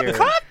 come over here.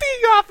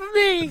 Copying off of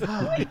me!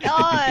 Oh my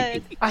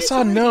God. I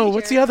saw no.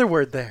 What's the other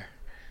word there?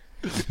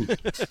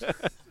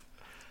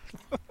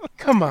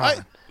 Come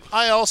on.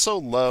 I also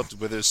loved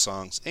Withers'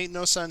 songs Ain't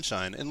No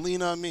Sunshine and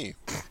Lean On Me.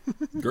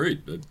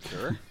 Great.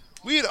 Sure.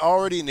 We had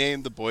already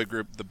named the boy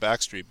group the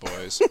Backstreet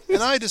Boys,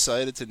 and I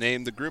decided to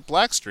name the group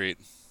Blackstreet.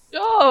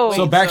 Oh,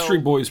 So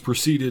Backstreet Boys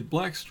preceded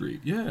Blackstreet.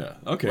 Yeah.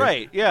 Okay.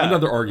 Right, yeah.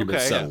 Another argument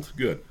Okay, settled.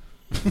 Good.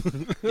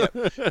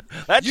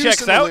 That Used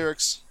checks in the out.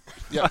 lyrics.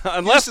 Yeah,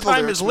 Unless used in the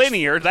time lyrics, is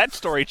linear, that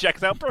story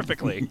checks out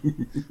perfectly.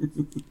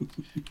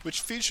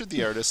 which featured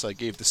the artists I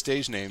gave the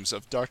stage names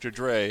of Dr.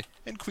 Dre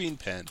and Queen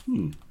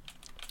Pen.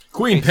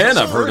 Queen Pen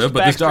I've heard first of,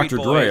 but this Backstreet Dr.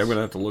 Dre, Boys. I'm going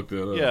to have to look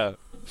that up. Yeah.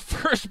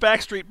 First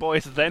Backstreet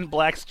Boys, then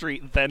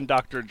Blackstreet, then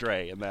Dr.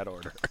 Dre, in that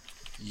order.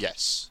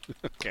 Yes.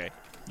 Okay.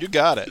 You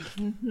got it.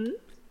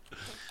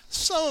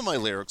 Some of my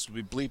lyrics would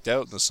be bleeped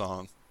out in the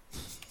song.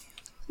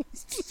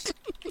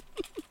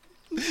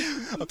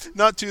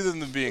 Not to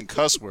them being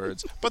cuss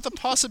words, but the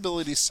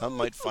possibility some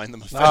might find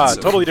them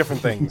offensive. Totally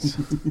different things.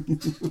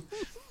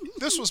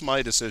 This was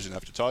my decision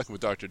after talking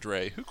with Dr.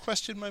 Dre, who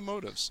questioned my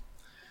motives.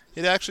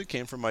 It actually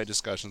came from my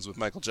discussions with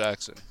Michael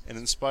Jackson and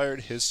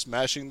inspired his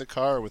smashing the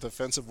car with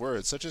offensive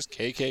words such as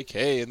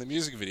KKK in the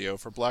music video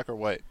for Black or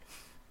White.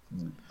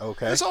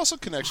 Okay. There's also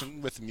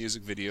connection with the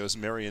music video's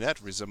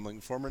marionette resembling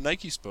former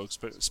Nike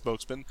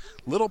spokesman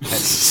Little Penny.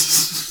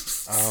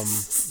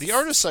 The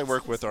artists I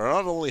work with are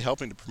not only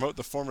helping to promote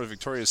the former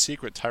Victoria's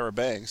Secret Tyra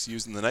Banks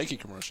used in the Nike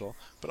commercial,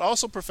 but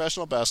also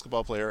professional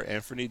basketball player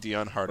Anthony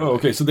Dion Hardaway. Oh,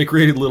 okay. So they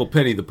created Little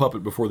Penny, the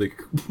puppet, before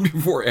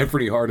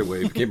Anthony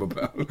Hardaway came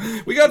about.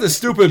 We got this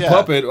stupid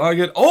puppet. I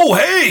get. Oh,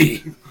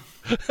 hey!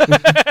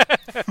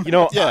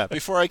 Yeah,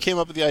 before I came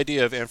up with the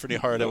idea of Anthony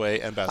Hardaway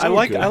and basketball.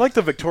 I like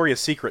the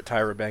Victoria's Secret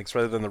Tyra Banks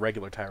rather than the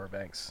regular Tyra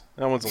Banks.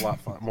 That one's a lot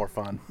more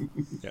fun.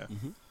 Yeah.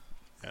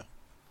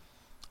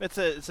 It's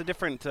a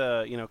different,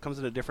 comes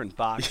in a different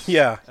box.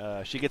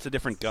 Yeah. She gets a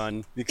different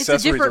gun. The It's a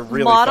accessories are different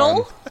really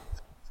model. fun.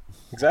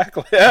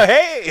 Exactly.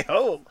 Hey!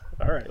 Oh!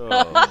 All right.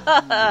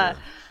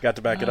 Got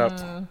to back it up.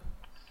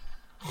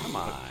 Come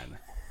on.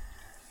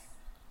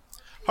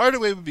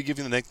 Hardaway would be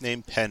given the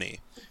nickname Penny,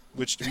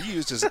 which to be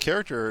used as a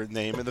character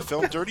name in the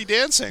film Dirty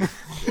Dancing.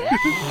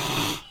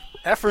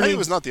 Penny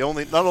was not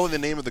only the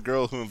name of the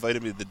girl who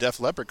invited me to the Def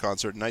Leppard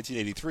concert in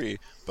 1983,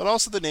 but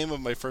also the name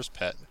of my first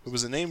pet, who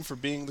was a name for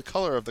being the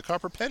color of the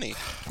copper penny.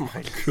 Oh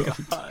my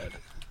God.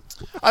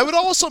 I would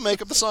also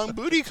make up the song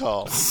Booty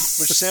Call,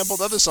 which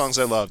sampled other songs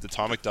I loved,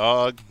 Atomic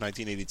Dog,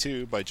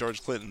 1982, by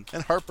George Clinton,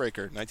 and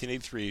Heartbreaker,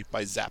 1983,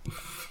 by Zapp.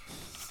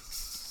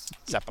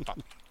 Zapp-a-pop.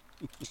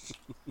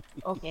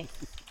 Okay.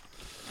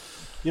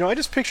 I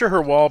just picture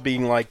her wall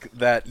being like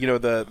that,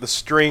 the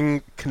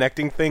string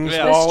connecting things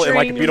Yeah. wall The in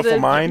like a string, Beautiful the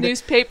Mind.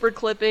 newspaper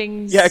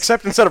clippings. Yeah,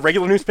 except instead of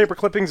regular newspaper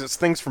clippings, it's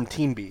things from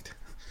Teen Beat.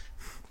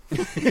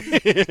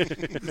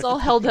 It's all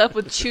held up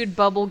with chewed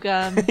bubble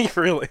gum.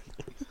 Really.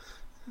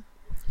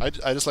 I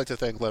just like to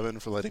thank Lemon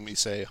for letting me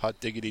say Hot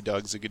Diggity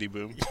Dog Ziggity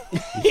Boom.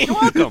 You're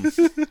welcome.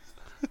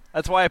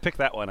 That's why I picked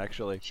that one,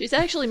 actually. She's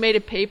actually made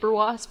a paper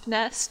wasp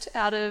nest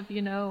out of,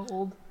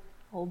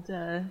 old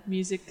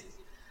music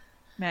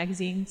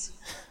magazines.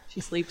 She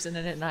sleeps in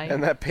it at night.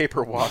 And that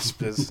paper wasp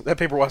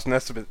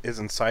nest is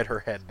inside her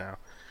head now.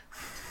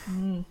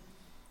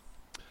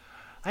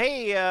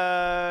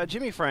 Hey,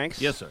 Jimmy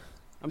Franks. Yes, sir.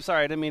 I'm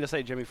sorry, I didn't mean to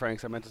say Jimmy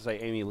Franks. I meant to say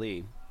Amy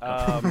Lee.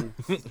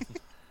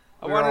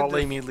 We're all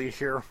Amy Lee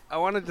here. I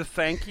wanted to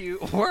thank you.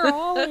 We're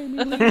all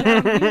Amy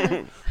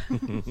Lee.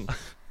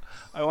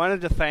 I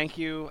wanted to thank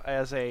you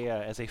as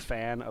a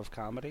fan of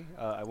comedy.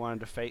 I wanted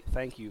to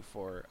thank you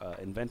for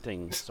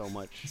inventing so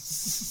much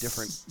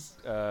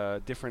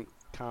different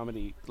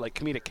comedy, like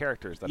comedic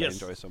characters that I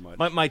enjoy so much.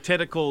 My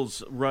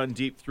tentacles run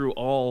deep through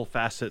all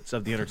facets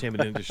of the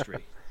entertainment industry.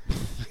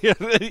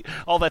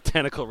 All that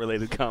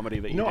tentacle-related comedy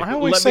that you do. I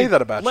always say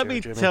that about you, Let me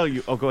Jimmy. tell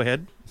you. Oh, go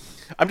ahead.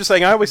 I'm just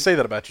saying, I always say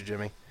that about you,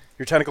 Jimmy.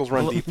 Your tentacles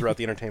run deep throughout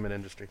the entertainment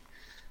industry.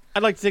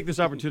 I'd like to take this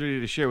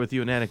opportunity to share with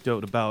you an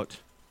anecdote about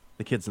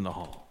the kids in the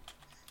hall.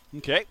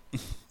 Okay.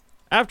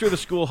 After the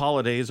school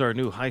holidays, our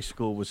new high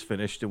school was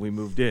finished and we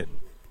moved in.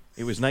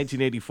 It was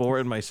 1984,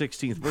 and my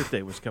 16th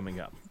birthday was coming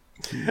up.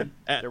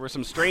 There were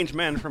some strange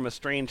men from a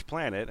strange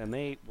planet, and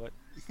they what?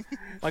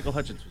 Michael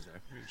Hutchins was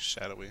there.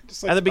 Shadowy.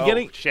 At the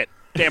beginning, Shit!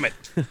 Damn it!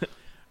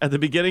 At the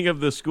beginning of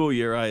the school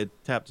year, I had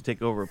tapped to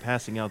take over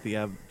passing out the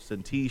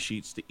absentee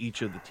sheets to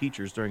each of the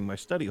teachers during my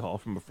study hall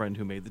from a friend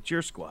who made the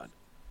cheer squad.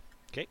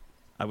 Okay.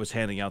 I was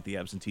handing out the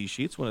absentee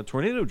sheets when a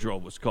tornado drill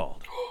was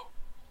called.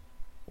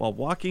 While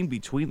walking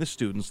between the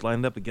students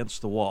lined up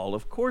against the wall,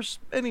 of course,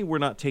 many were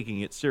not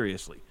taking it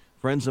seriously.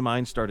 Friends of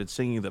mine started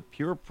singing the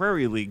Pure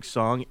Prairie League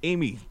song,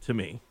 Amy, to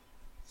me.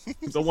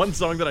 The one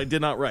song that I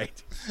did not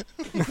write.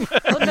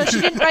 Oh, no,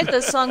 she didn't write the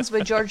songs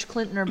by George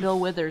Clinton or Bill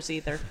Withers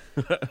either.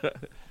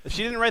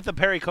 She didn't write the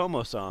Perry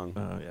Como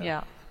song.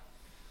 Yeah.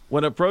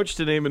 When approached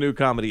to name a new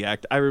comedy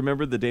act, I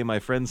remembered the day my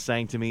friends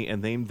sang to me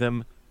and named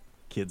them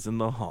Kids in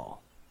the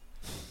Hall.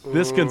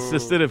 This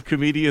consisted of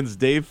comedians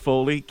Dave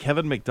Foley,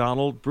 Kevin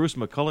McDonald, Bruce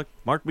McCulloch,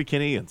 Mark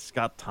McKinney, and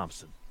Scott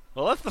Thompson.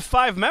 Well, that's the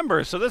 5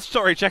 members, so this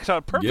story checks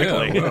out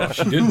perfectly. Yeah, well,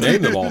 she didn't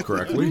name them all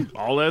correctly.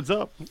 All adds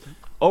up.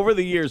 Over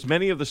the years,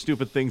 many of the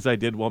stupid things I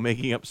did while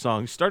making up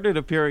songs started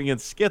appearing in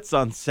skits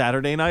on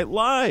Saturday Night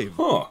Live.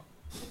 Huh.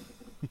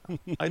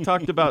 I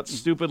talked about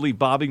stupidly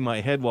bobbing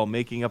my head while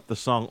making up the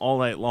song All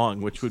Night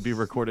Long, which would be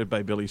recorded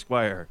by Billy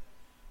Squier.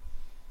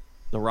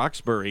 The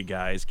Roxbury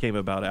guys came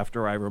about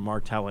after I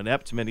remarked how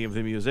inept many of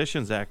the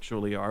musicians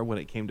actually are when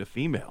it came to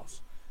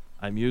females.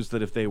 I mused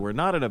that if they were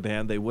not in a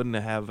band, they wouldn't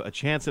have a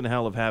chance in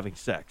hell of having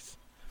sex.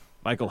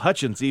 Michael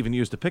Hutchins even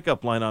used a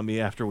pickup line on me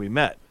after we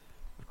met.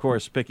 Of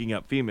course, picking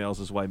up females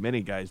is why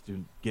many guys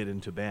do get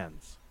into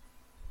bands.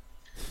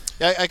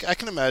 Yeah, I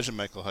can imagine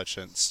Michael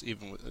Hutchins,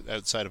 even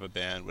outside of a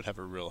band, would have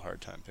a real hard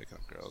time picking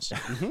up girls.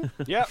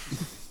 Yep.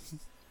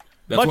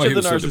 That's Much why of he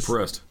was the so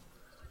depressed.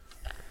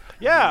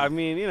 Yeah, I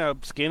mean,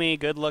 skinny,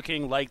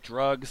 good-looking, liked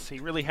drugs. He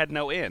really had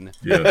no in.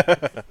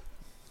 Yeah.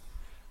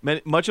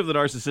 Much of the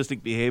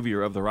narcissistic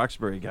behavior of the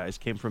Roxbury guys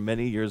came from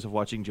many years of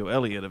watching Joe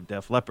Elliott of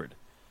Def Leppard.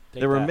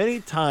 There were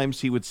many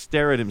times he would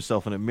stare at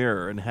himself in a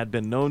mirror and had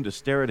been known to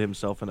stare at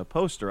himself in a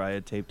poster I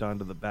had taped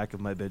onto the back of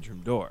my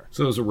bedroom door.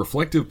 So it was a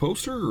reflective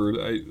poster? Or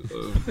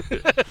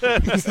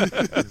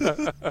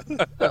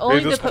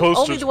Only this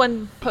only the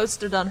one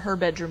posted on her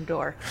bedroom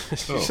door.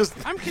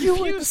 I'm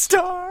confused.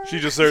 Star.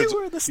 She just says,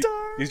 You were the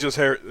star. he's just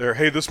there.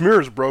 Hey, this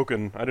mirror's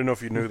broken. I didn't know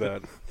if you knew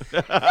that.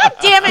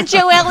 Damn it,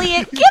 Joe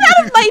Elliott. Get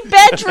out of my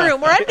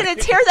bedroom or I'm going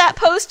to tear that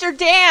poster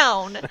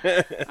down.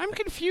 I'm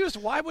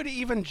confused. Why would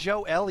even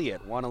Joe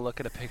Elliott want to look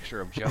at a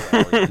picture of Joe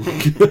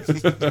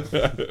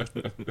Elliott?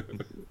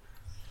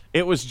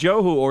 It was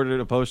Joe who ordered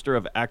a poster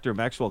of actor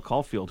Maxwell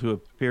Caulfield, who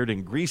appeared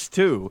in Grease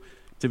 2,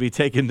 to be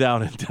taken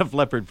down and Def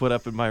Leppard put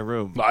up in my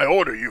room. I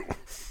order you.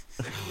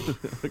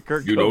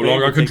 Kurt you no Cobain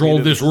longer would take control me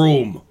to this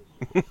room.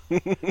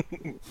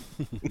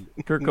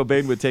 Kurt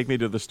Cobain would take me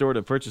to the store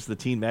to purchase the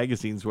teen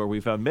magazines where we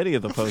found many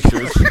of the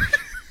posters.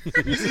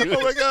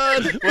 Oh my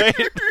God!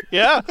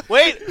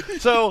 Wait.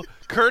 So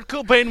Kurt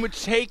Cobain would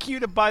take you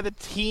to buy the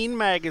teen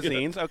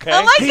magazines, okay?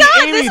 Oh my Hey,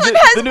 God, Amy, this one the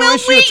has new Will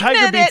issue of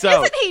Tiger Wheaton in it. Beats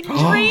out. Isn't he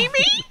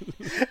dreamy?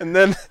 And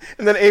then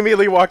Amy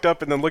Lee walked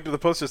up and then looked at the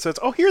poster and says,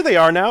 "Oh, here they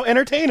are now,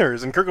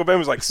 entertainers." And Kurt Cobain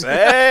was like, "Say,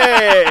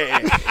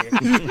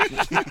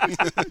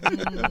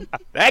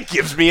 that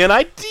gives me an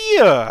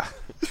idea."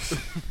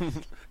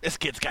 This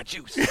kid's got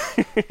juice.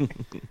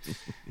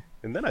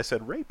 And then I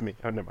said, "Rape me."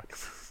 Oh, never mind.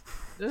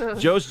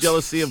 Joe's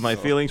jealousy of my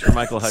feelings for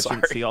Michael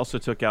Hutchins, he also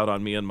took out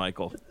on me and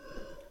Michael.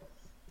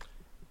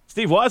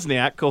 Steve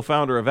Wozniak,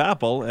 co-founder of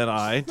Apple, and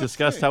I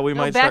discussed how we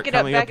might start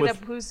coming up with...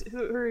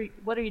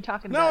 What are you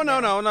talking No.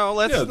 about? No.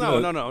 Let's Yeah,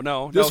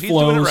 no. This He's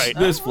flows. doing it right.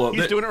 This flows.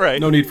 He's doing it right.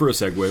 No need for a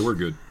segue. We're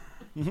good.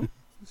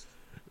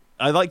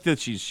 I like that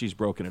she's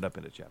broken it up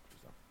into chapters.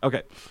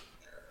 Okay.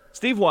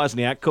 Steve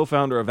Wozniak,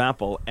 co-founder of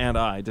Apple, and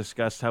I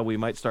discussed how we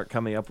might start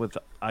coming up with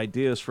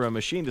ideas for a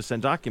machine to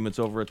send documents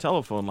over a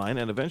telephone line,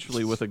 and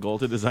eventually with a goal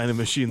to design a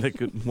machine that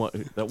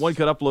one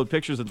could upload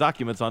pictures and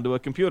documents onto a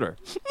computer.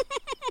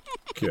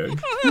 Okay.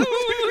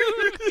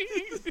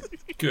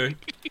 Okay.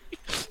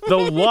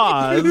 The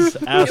Woz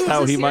asked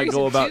how he might Series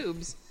go of about...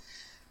 tubes.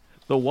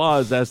 The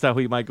Woz asked how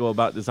he might go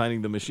about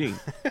designing the machine.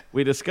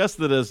 We discussed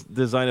the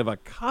design of a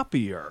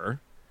copier,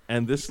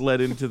 and this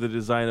led into the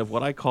design of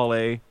what I call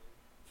a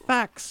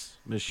fax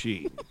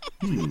machine.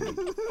 All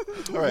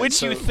right, Which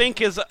so you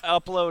think is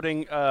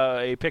uploading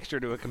a picture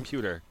to a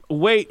computer.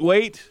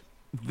 Wait.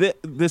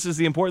 This is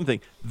the important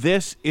thing.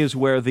 This is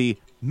where the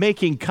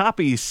making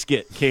copies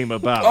skit came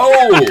about.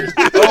 Oh! Okay.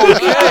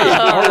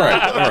 All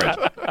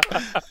right.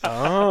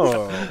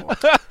 Oh.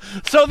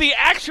 So the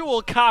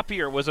actual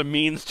copier was a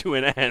means to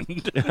an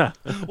end.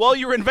 While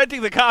you were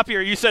inventing the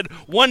copier, you said,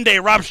 one day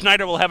Rob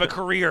Schneider will have a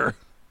career.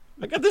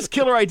 I got this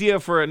killer idea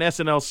for an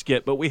SNL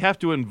skit, but we have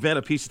to invent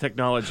a piece of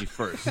technology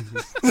first.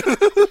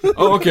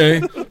 Oh,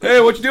 okay. Hey,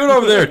 what you doing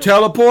over there?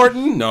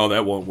 Teleporting? No,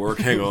 that won't work.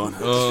 Hang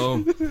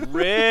on.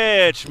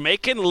 Rich,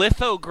 making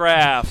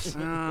lithographs.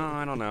 Oh,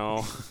 I don't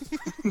know.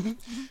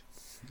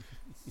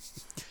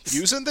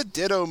 using the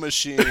Ditto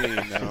machine.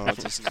 No, it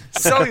doesn't.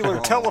 Cellular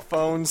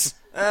telephones.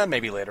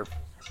 Maybe later.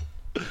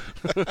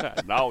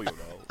 Now you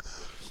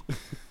know.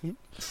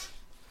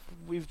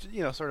 we've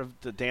sort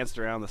of danced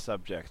around the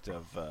subject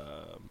of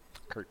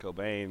Kurt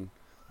Cobain,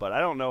 but I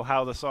don't know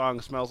how the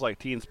song "Smells Like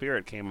Teen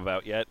Spirit" came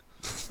about yet.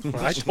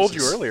 Well, I told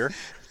you earlier.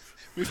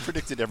 We've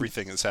predicted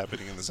everything that's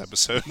happening in this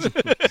episode.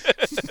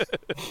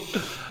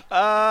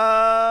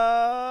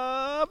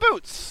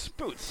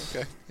 Boots.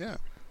 Okay, yeah.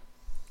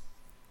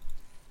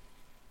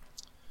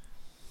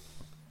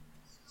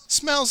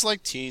 Smells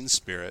Like Teen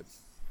Spirit.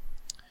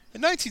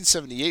 In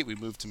 1978, we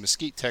moved to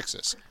Mesquite,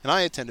 Texas, and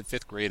I attended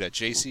 5th grade at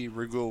J.C.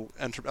 Riggle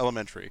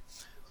Elementary.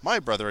 My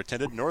brother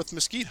attended North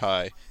Mesquite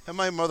High, and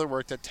my mother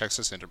worked at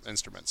Texas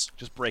Instruments.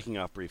 Just breaking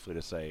off briefly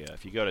to say,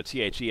 if you go to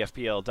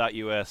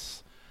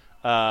thefpl.us,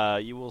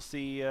 you will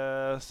see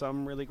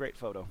some really great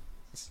photo.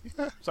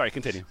 Sorry,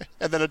 continue.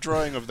 And then a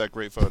drawing of that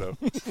great photo.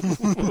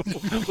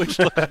 Which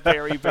looks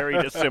very, very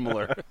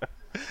dissimilar.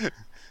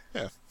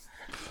 Yeah.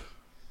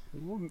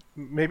 Well,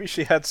 maybe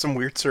she had some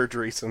weird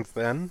surgery since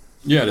then.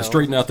 Yeah, to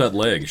straighten out that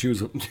leg. She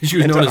was known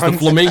as the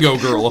flamingo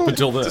girl up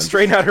until then. To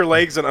straighten out her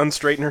legs and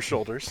unstraighten her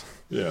shoulders.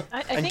 Yeah. I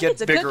And think get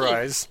it's a bigger cookie.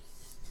 eyes.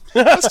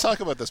 Let's talk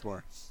about this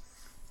more.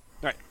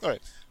 All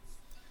right.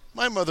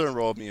 My mother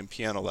enrolled me in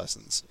piano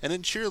lessons and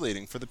in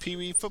cheerleading for the Pee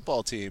Wee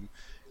football team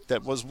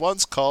that was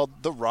once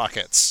called the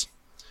Rockets.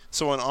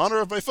 So in honor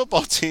of my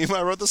football team,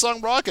 I wrote the song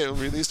Rocket,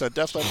 released on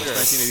Def Leppard's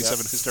 1987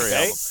 Hysteria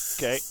album.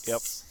 Okay,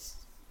 yep.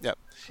 Yep.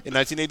 In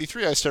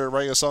 1983, I started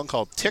writing a song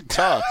called Tick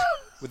Tock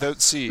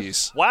without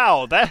C's.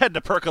 Wow, that had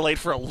to percolate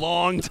for a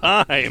long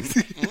time.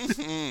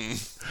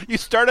 You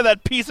started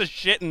that piece of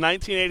shit in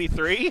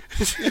 1983?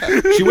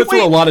 She went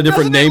through a lot of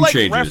different name doesn't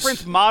it, changes.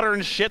 reference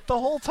modern shit the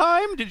whole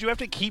time? Did you have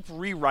to keep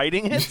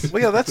rewriting it?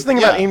 Well, yeah, that's the thing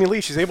about Amy Lee.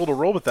 She's able to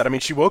roll with that. I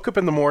mean, she woke up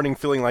in the morning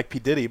feeling like P.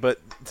 Diddy,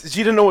 but she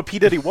didn't know what P.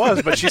 Diddy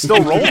was, but she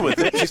still rolled with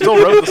it. She still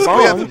wrote the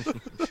song.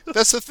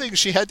 That's the thing.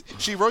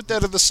 She wrote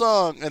that in the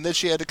song, and then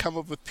she had to come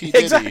up with P.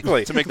 Diddy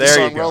Exactly. to make There the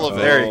you song go.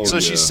 relevant. There you so go.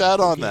 she sat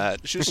on that.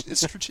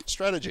 It's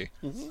strategy.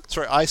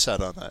 Sorry, I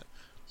sat on that.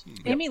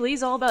 Amy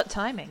Lee's all about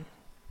timing.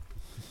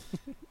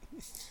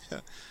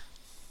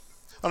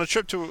 On a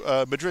trip to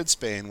Madrid,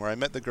 Spain, where I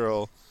met the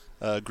girl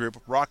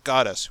group Rock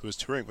Goddess, who was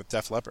touring with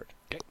Def Leppard.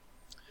 Okay.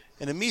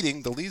 In a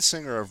meeting, the lead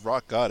singer of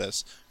Rock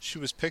Goddess, she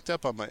picked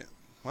up on my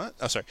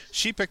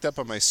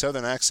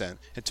southern accent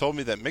and told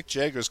me that Mick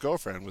Jagger's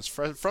girlfriend was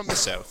from the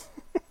South.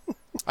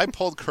 I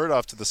pulled Kurt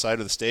off to the side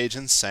of the stage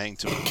and sang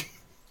to him.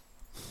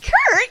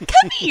 Kurt,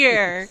 come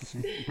here.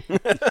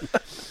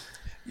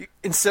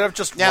 Instead of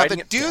just Now writing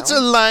the it dudes down,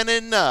 are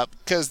lining up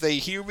because they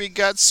hear we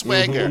got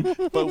swagger,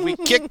 but we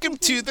kick them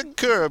to the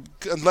curb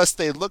unless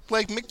they look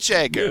like Mick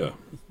Jagger.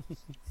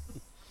 Yeah.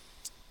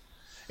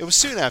 It was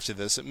soon after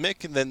this that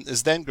Mick and then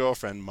his then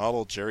girlfriend,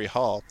 model Jerry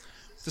Hall,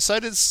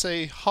 decided to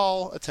say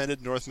Hall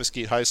attended North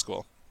Mesquite High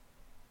School.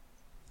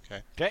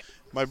 Okay.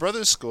 My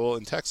brother's school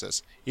in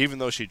Texas, even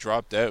though she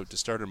dropped out to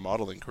start her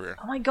modeling career.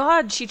 Oh my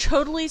god, she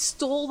totally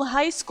stole the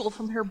high school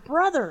from her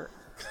brother.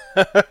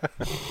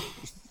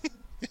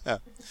 Yeah.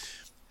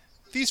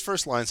 These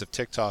first lines of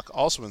TikTok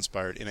also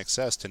inspired In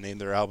Excess to name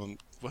their album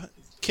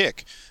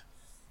Kick.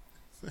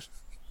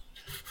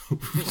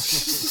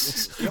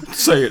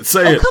 Say it.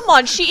 Oh, come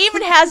on. She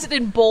even has it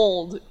in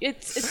bold.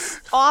 It's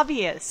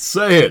obvious.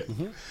 Say it.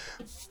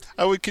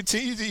 I would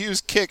continue to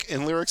use kick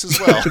in lyrics as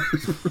well.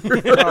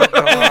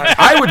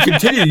 I would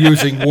continue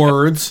using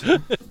words.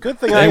 Good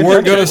thing They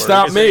weren't going to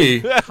stop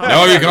me.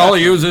 No, you can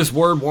only use this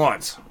word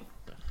once.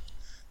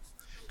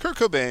 Kurt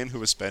Cobain, who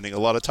was spending a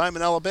lot of time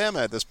in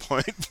Alabama at this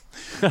point,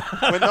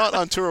 when not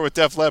on tour with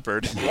Def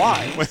Leppard.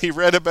 Why? When he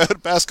read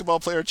about basketball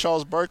player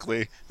Charles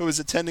Barkley, who was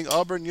attending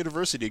Auburn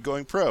University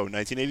going pro in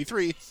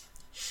 1983.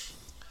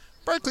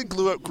 Barkley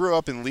grew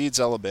up in Leeds,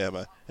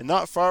 Alabama, and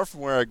not far from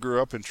where I grew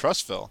up in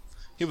Trustville.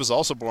 He was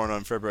also born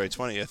on February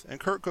 20th, and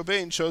Kurt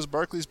Cobain chose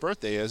Barkley's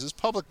birthday as his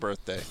public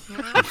birthday.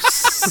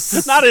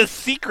 Not his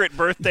secret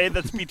birthday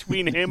that's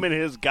between him and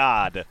his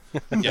god.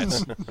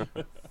 Yes.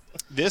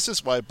 This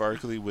is why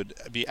Barkley would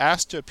be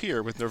asked to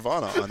appear with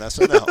Nirvana on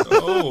SNL.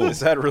 Oh. Is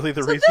that really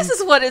the So reason? this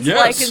is what it's Yes.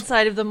 like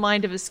inside of the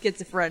mind of a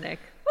schizophrenic.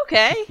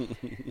 Okay.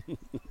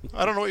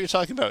 I don't know what you're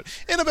talking about.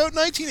 In about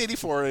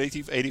 1984 and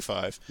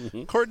 85,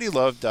 Courtney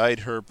Love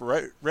dyed her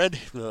red.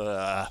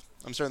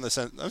 I'm starting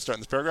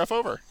this paragraph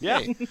over. Yeah.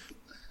 Yay.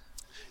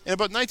 In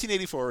about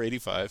 1984 or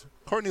 85,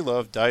 Courtney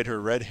Love dyed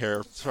her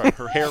hair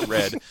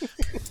red.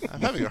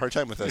 I'm having a hard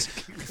time with this.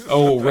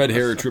 Oh, red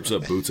hair trips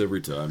up boots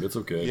every time. It's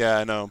okay. Yeah,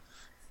 I know.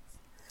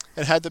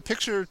 And had the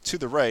picture to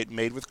the right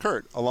made with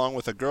Kurt, along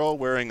with a girl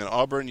wearing an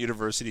Auburn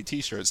University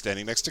T-shirt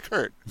standing next to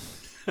Kurt.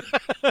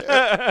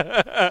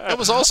 It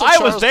was also I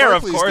Charles was there,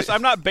 Barkley's of course.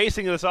 I'm not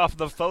basing this off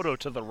the photo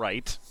to the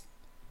right.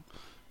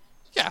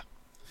 Yeah.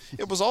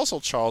 It was also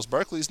Charles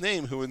Barkley's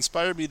name who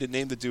inspired me to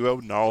name the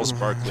duo Gnarls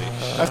Barkley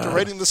after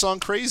writing the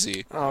song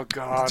Crazy. oh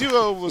god. The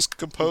duo was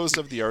composed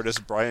of the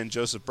artist Brian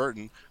Joseph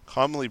Burton,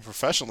 commonly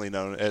professionally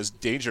known as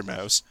Danger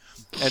Mouse,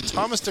 and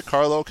Thomas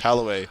DeCarlo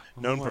Calloway,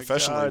 known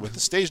professionally with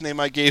the stage name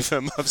I gave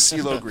him of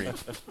CeeLo Green.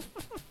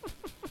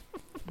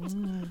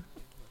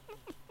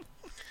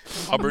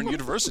 Auburn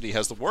University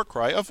has the war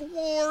cry of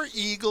War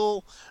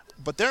Eagle,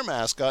 but their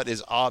mascot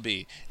is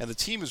Obby, and the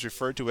team is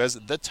referred to as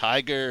the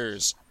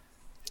Tigers.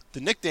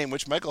 The nickname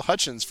which Michael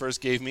Hutchins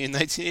first gave me in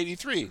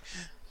 1983.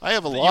 I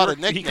have a lot of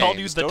nicknames. He called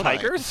you the don't I?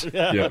 Tigers?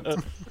 Yeah.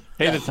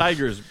 Hey, the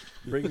Tigers,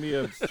 bring me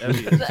a. Well,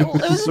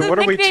 it was So the what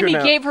are we nickname he tuning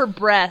out? gave her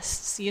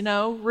breasts, you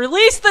know?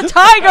 Release the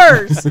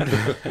tigers!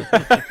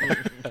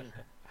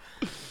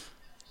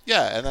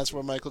 Yeah, and that's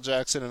where Michael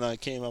Jackson and I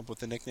came up with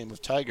the nickname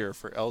of Tiger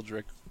for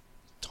Eldrick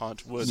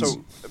Taunt Woods.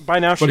 So by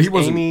now But she's he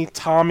wasn't- Amy,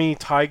 Tommy,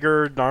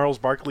 Tiger, Gnarls,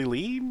 Barkley,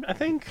 Lee, I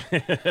think.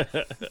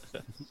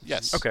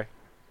 yes. Okay.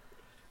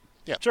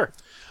 Yeah. Sure.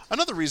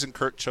 Another reason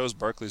Kurt chose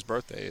Barkley's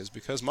birthday is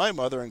because my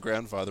mother and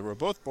grandfather were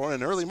both born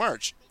in early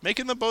March,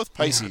 making them both Oh,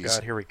 Pisces.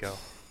 God, here we go.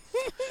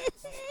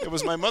 It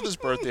was my mother's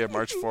birthday of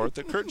March 4th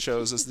that Kurt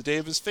chose as the day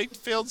of his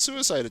failed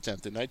suicide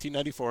attempt in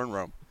 1994 in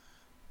Rome.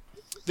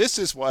 This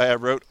is why I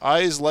wrote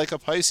Eyes Like a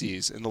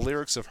Pisces in the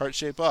lyrics of Heart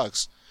Shaped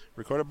Box,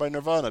 recorded by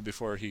Nirvana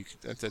before he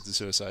attempted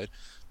suicide.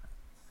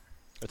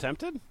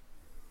 Attempted?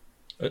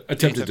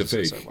 Attempted to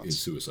suicide fake once. his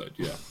suicide,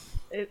 yeah.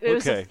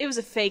 Okay. It was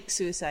a fake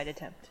suicide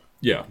attempt.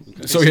 Yeah.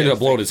 So he ended up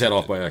blowing his head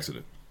off by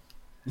accident.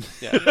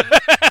 Yeah.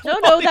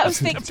 No, that was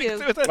fake too.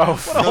 What a No,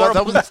 horrible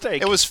that was,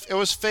 mistake. it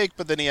was fake,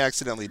 but then he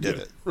accidentally did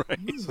it. So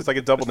it's like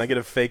a double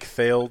negative fake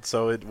failed,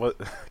 so it was...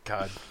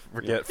 God,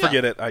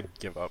 forget it. I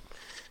give up.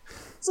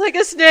 It's like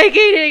a snake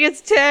eating its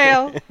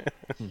tail.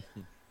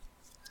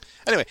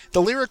 Anyway,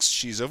 the lyrics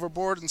 "She's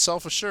Overboard and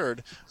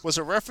Self-Assured" was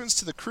a reference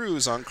to the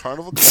cruise on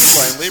Carnival Cruise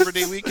Line Labor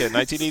Day weekend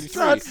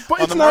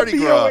 1983 on the Mardi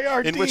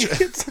Gras, in which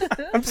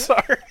I'm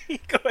sorry.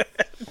 Go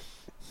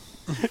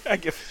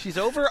ahead. She's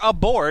over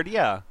aboard,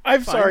 yeah.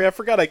 I'm sorry, I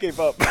forgot I gave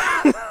up.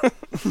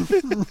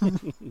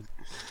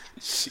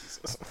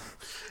 Jesus.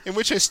 in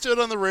which I stood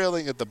on the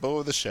railing at the bow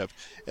of the ship,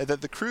 and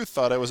that the crew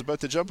thought I was about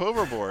to jump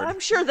overboard. I'm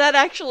sure that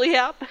actually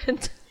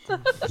happened.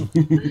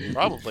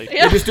 Probably. They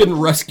just didn't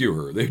rescue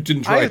her. They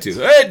didn't try to.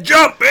 Hey,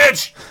 jump,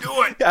 bitch! Do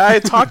it! I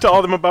had talked to all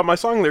of them about my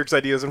song lyrics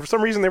ideas, and for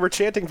some reason they were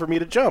chanting for me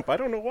to jump. I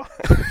don't know why.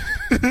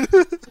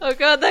 Oh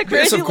god, that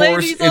This, crazy of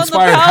course, lady's on the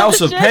inspired bow House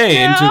the of ship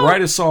Pain now. to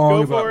write a song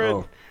Go about... for it.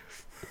 Oh.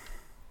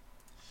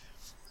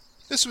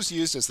 This was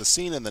used as the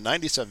scene in the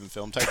 97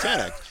 film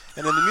Titanic,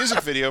 and in the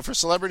music video for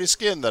Celebrity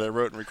Skin that I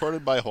wrote and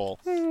recorded by Hole.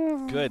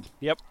 Good.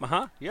 Yep.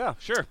 Uh-huh. Yeah,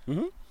 sure.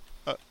 Mm-hmm.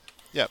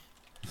 Yep.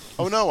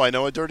 Oh No, I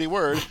Know a Dirty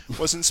Word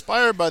was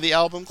inspired by the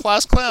album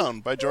Class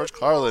Clown by George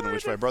Carlin,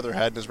 which my brother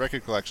had in his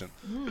record collection.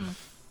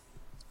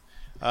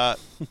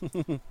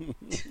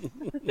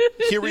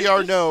 Here We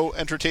Are No,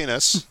 Entertain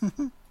Us.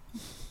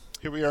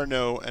 Here We Are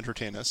No,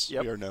 Entertain Us.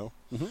 Yep. We Are No.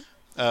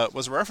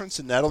 Was a reference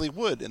to Natalie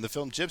Wood in the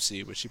film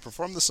Gypsy, which she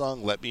performed the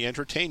song Let Me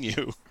Entertain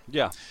You.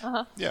 Yeah.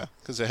 Yeah,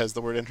 because it has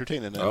the word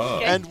entertain in it. Oh.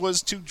 Okay. And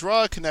was to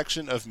draw a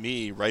connection of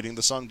me writing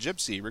the song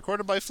Gypsy,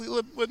 recorded by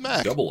Fleetwood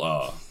Mac.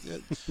 Double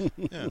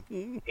Yeah.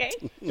 Okay.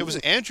 It was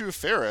Andrew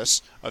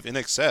Ferris of In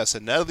Excess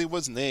and Natalie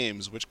Wood's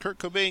names, which Kurt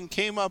Cobain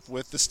came up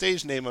with the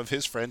stage name of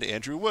his friend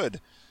Andrew Wood.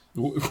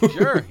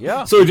 Sure,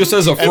 yeah. So he just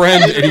has a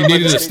friend and he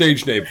needed a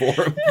stage name for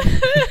him.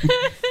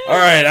 All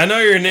right, I know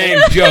your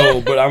name's Joe,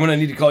 but I'm going to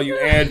need to call you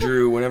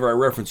Andrew whenever I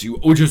reference you,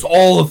 which is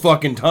all the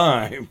fucking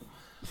time.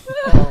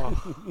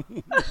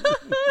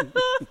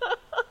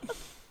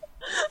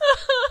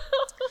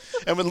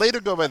 And would later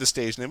go by the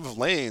stage name of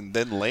Lane,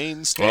 then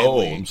Lane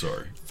Stanley. Oh, I'm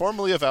sorry.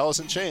 Formerly of Alice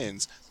in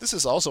Chains. This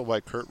is also why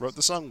Kurt wrote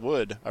the song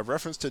Wood, a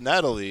reference to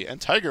Natalie and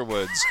Tiger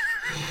Woods.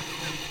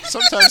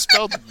 Sometimes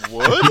spelled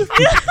Wood?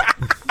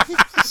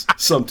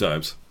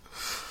 Sometimes.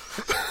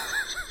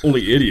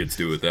 Only idiots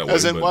do it that way.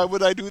 As in, but- why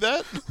would I do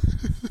that?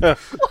 Why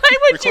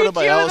would Recorded you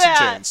by do Alice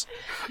that?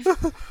 in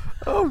Chains.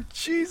 Oh,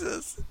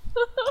 Jesus.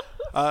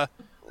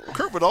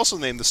 Kurt would also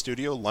name the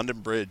studio London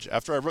Bridge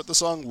after I wrote the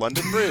song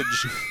London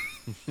Bridge.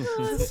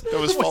 That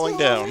was falling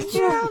down.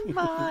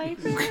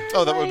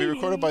 Oh, that would be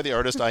recorded by the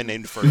artist I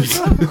named Fergie.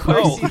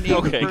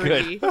 Okay,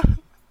 good.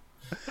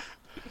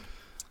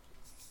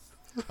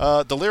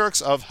 The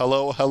lyrics of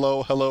Hello,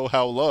 Hello, Hello,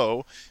 How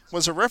Low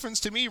was a reference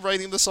to me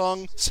writing the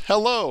song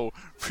Hello,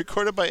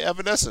 recorded by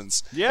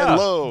Evanescence. Yeah. And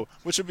Low,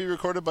 which would be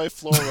recorded by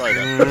Flo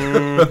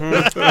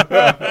Rida.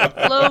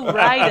 Flo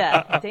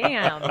Rida.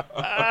 Damn.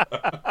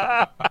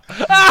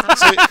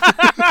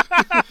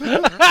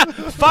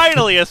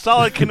 Finally, a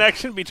solid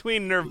connection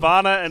between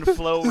Nirvana and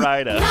Flo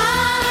Rida.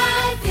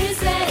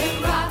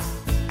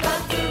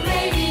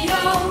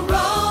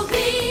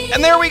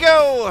 And there we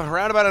go!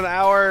 Around about an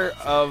hour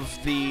of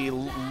the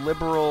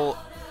liberal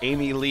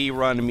Amy Lee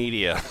run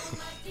media.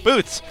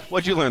 Boots,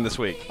 what'd you learn this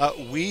week?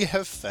 We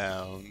have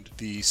found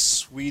the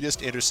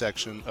sweetest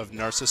intersection of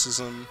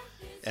narcissism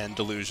and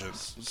delusion.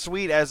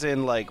 Sweet as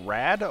in like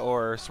rad,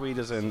 or sweet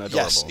as in adorable?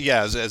 Yes,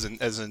 yeah,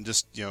 as in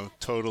just,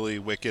 totally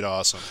wicked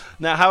awesome.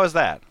 Now, how is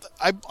that?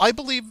 I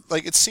believe,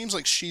 it seems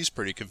like she's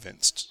pretty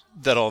convinced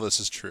that all this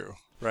is true,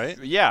 right?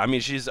 Yeah, I mean,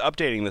 she's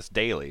updating this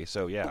daily,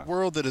 so yeah. The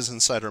world that is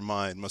inside her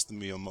mind must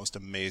be a most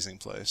amazing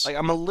place.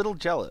 I'm a little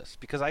jealous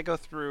because I go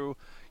through,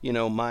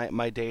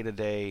 my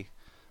day-to-day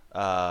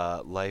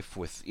life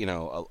with,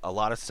 a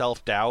lot of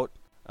self-doubt.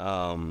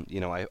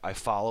 I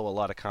follow a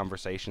lot of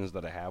conversations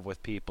that I have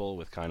with people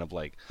with kind of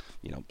like,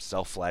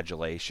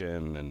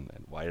 self-flagellation and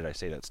why did I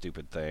say that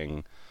stupid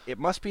thing. It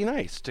must be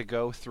nice to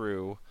go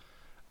through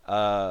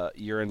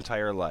your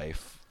entire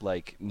life,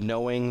 like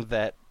knowing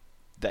that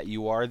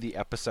you are the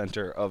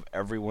epicenter of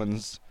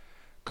everyone's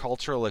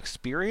cultural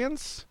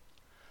experience,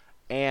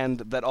 and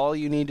that all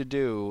you need to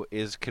do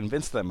is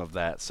convince them of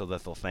that so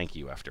that they'll thank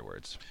you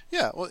afterwards.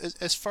 Yeah, well,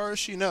 as far as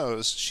she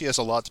knows, she has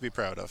a lot to be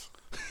proud of.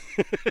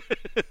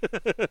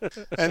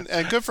 and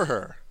good for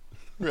her,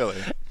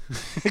 really.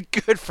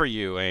 Good for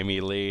you,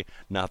 Amy Lee,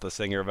 not the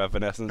singer of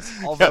Evanescence.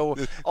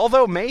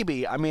 Although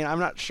maybe, I'm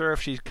not sure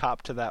if she's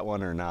copped to that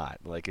one or not.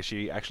 Like, is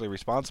she actually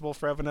responsible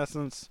for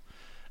Evanescence?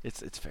 It's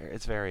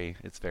very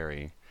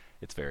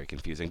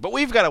confusing. But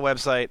we've got a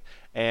website,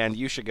 and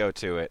you should go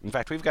to it. In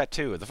fact, we've got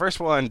two. The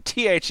first one,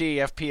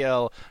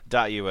 thefpl.us.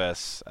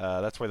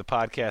 That's where the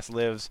podcast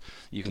lives.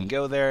 You can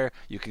go there.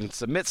 You can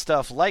submit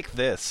stuff like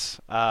this,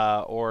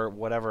 or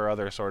whatever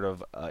other sort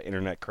of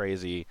internet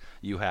crazy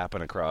you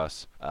happen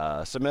across.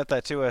 Submit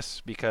that to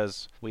us,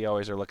 because we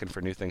always are looking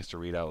for new things to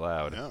read out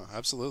loud. Yeah,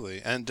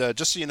 absolutely. And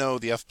just so you know,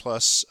 the F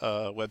Plus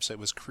website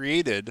was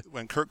created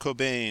when Kurt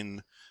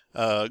Cobain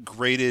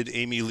graded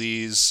Amy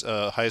Lee's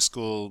high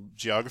school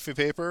geography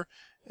paper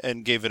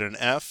and gave it an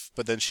F,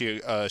 but then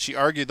she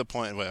argued the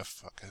point with,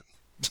 fuck it.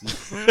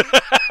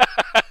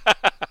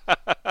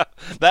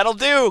 That'll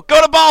do.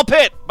 Go to Ball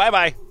Pit.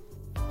 Bye-bye.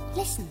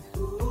 Listen.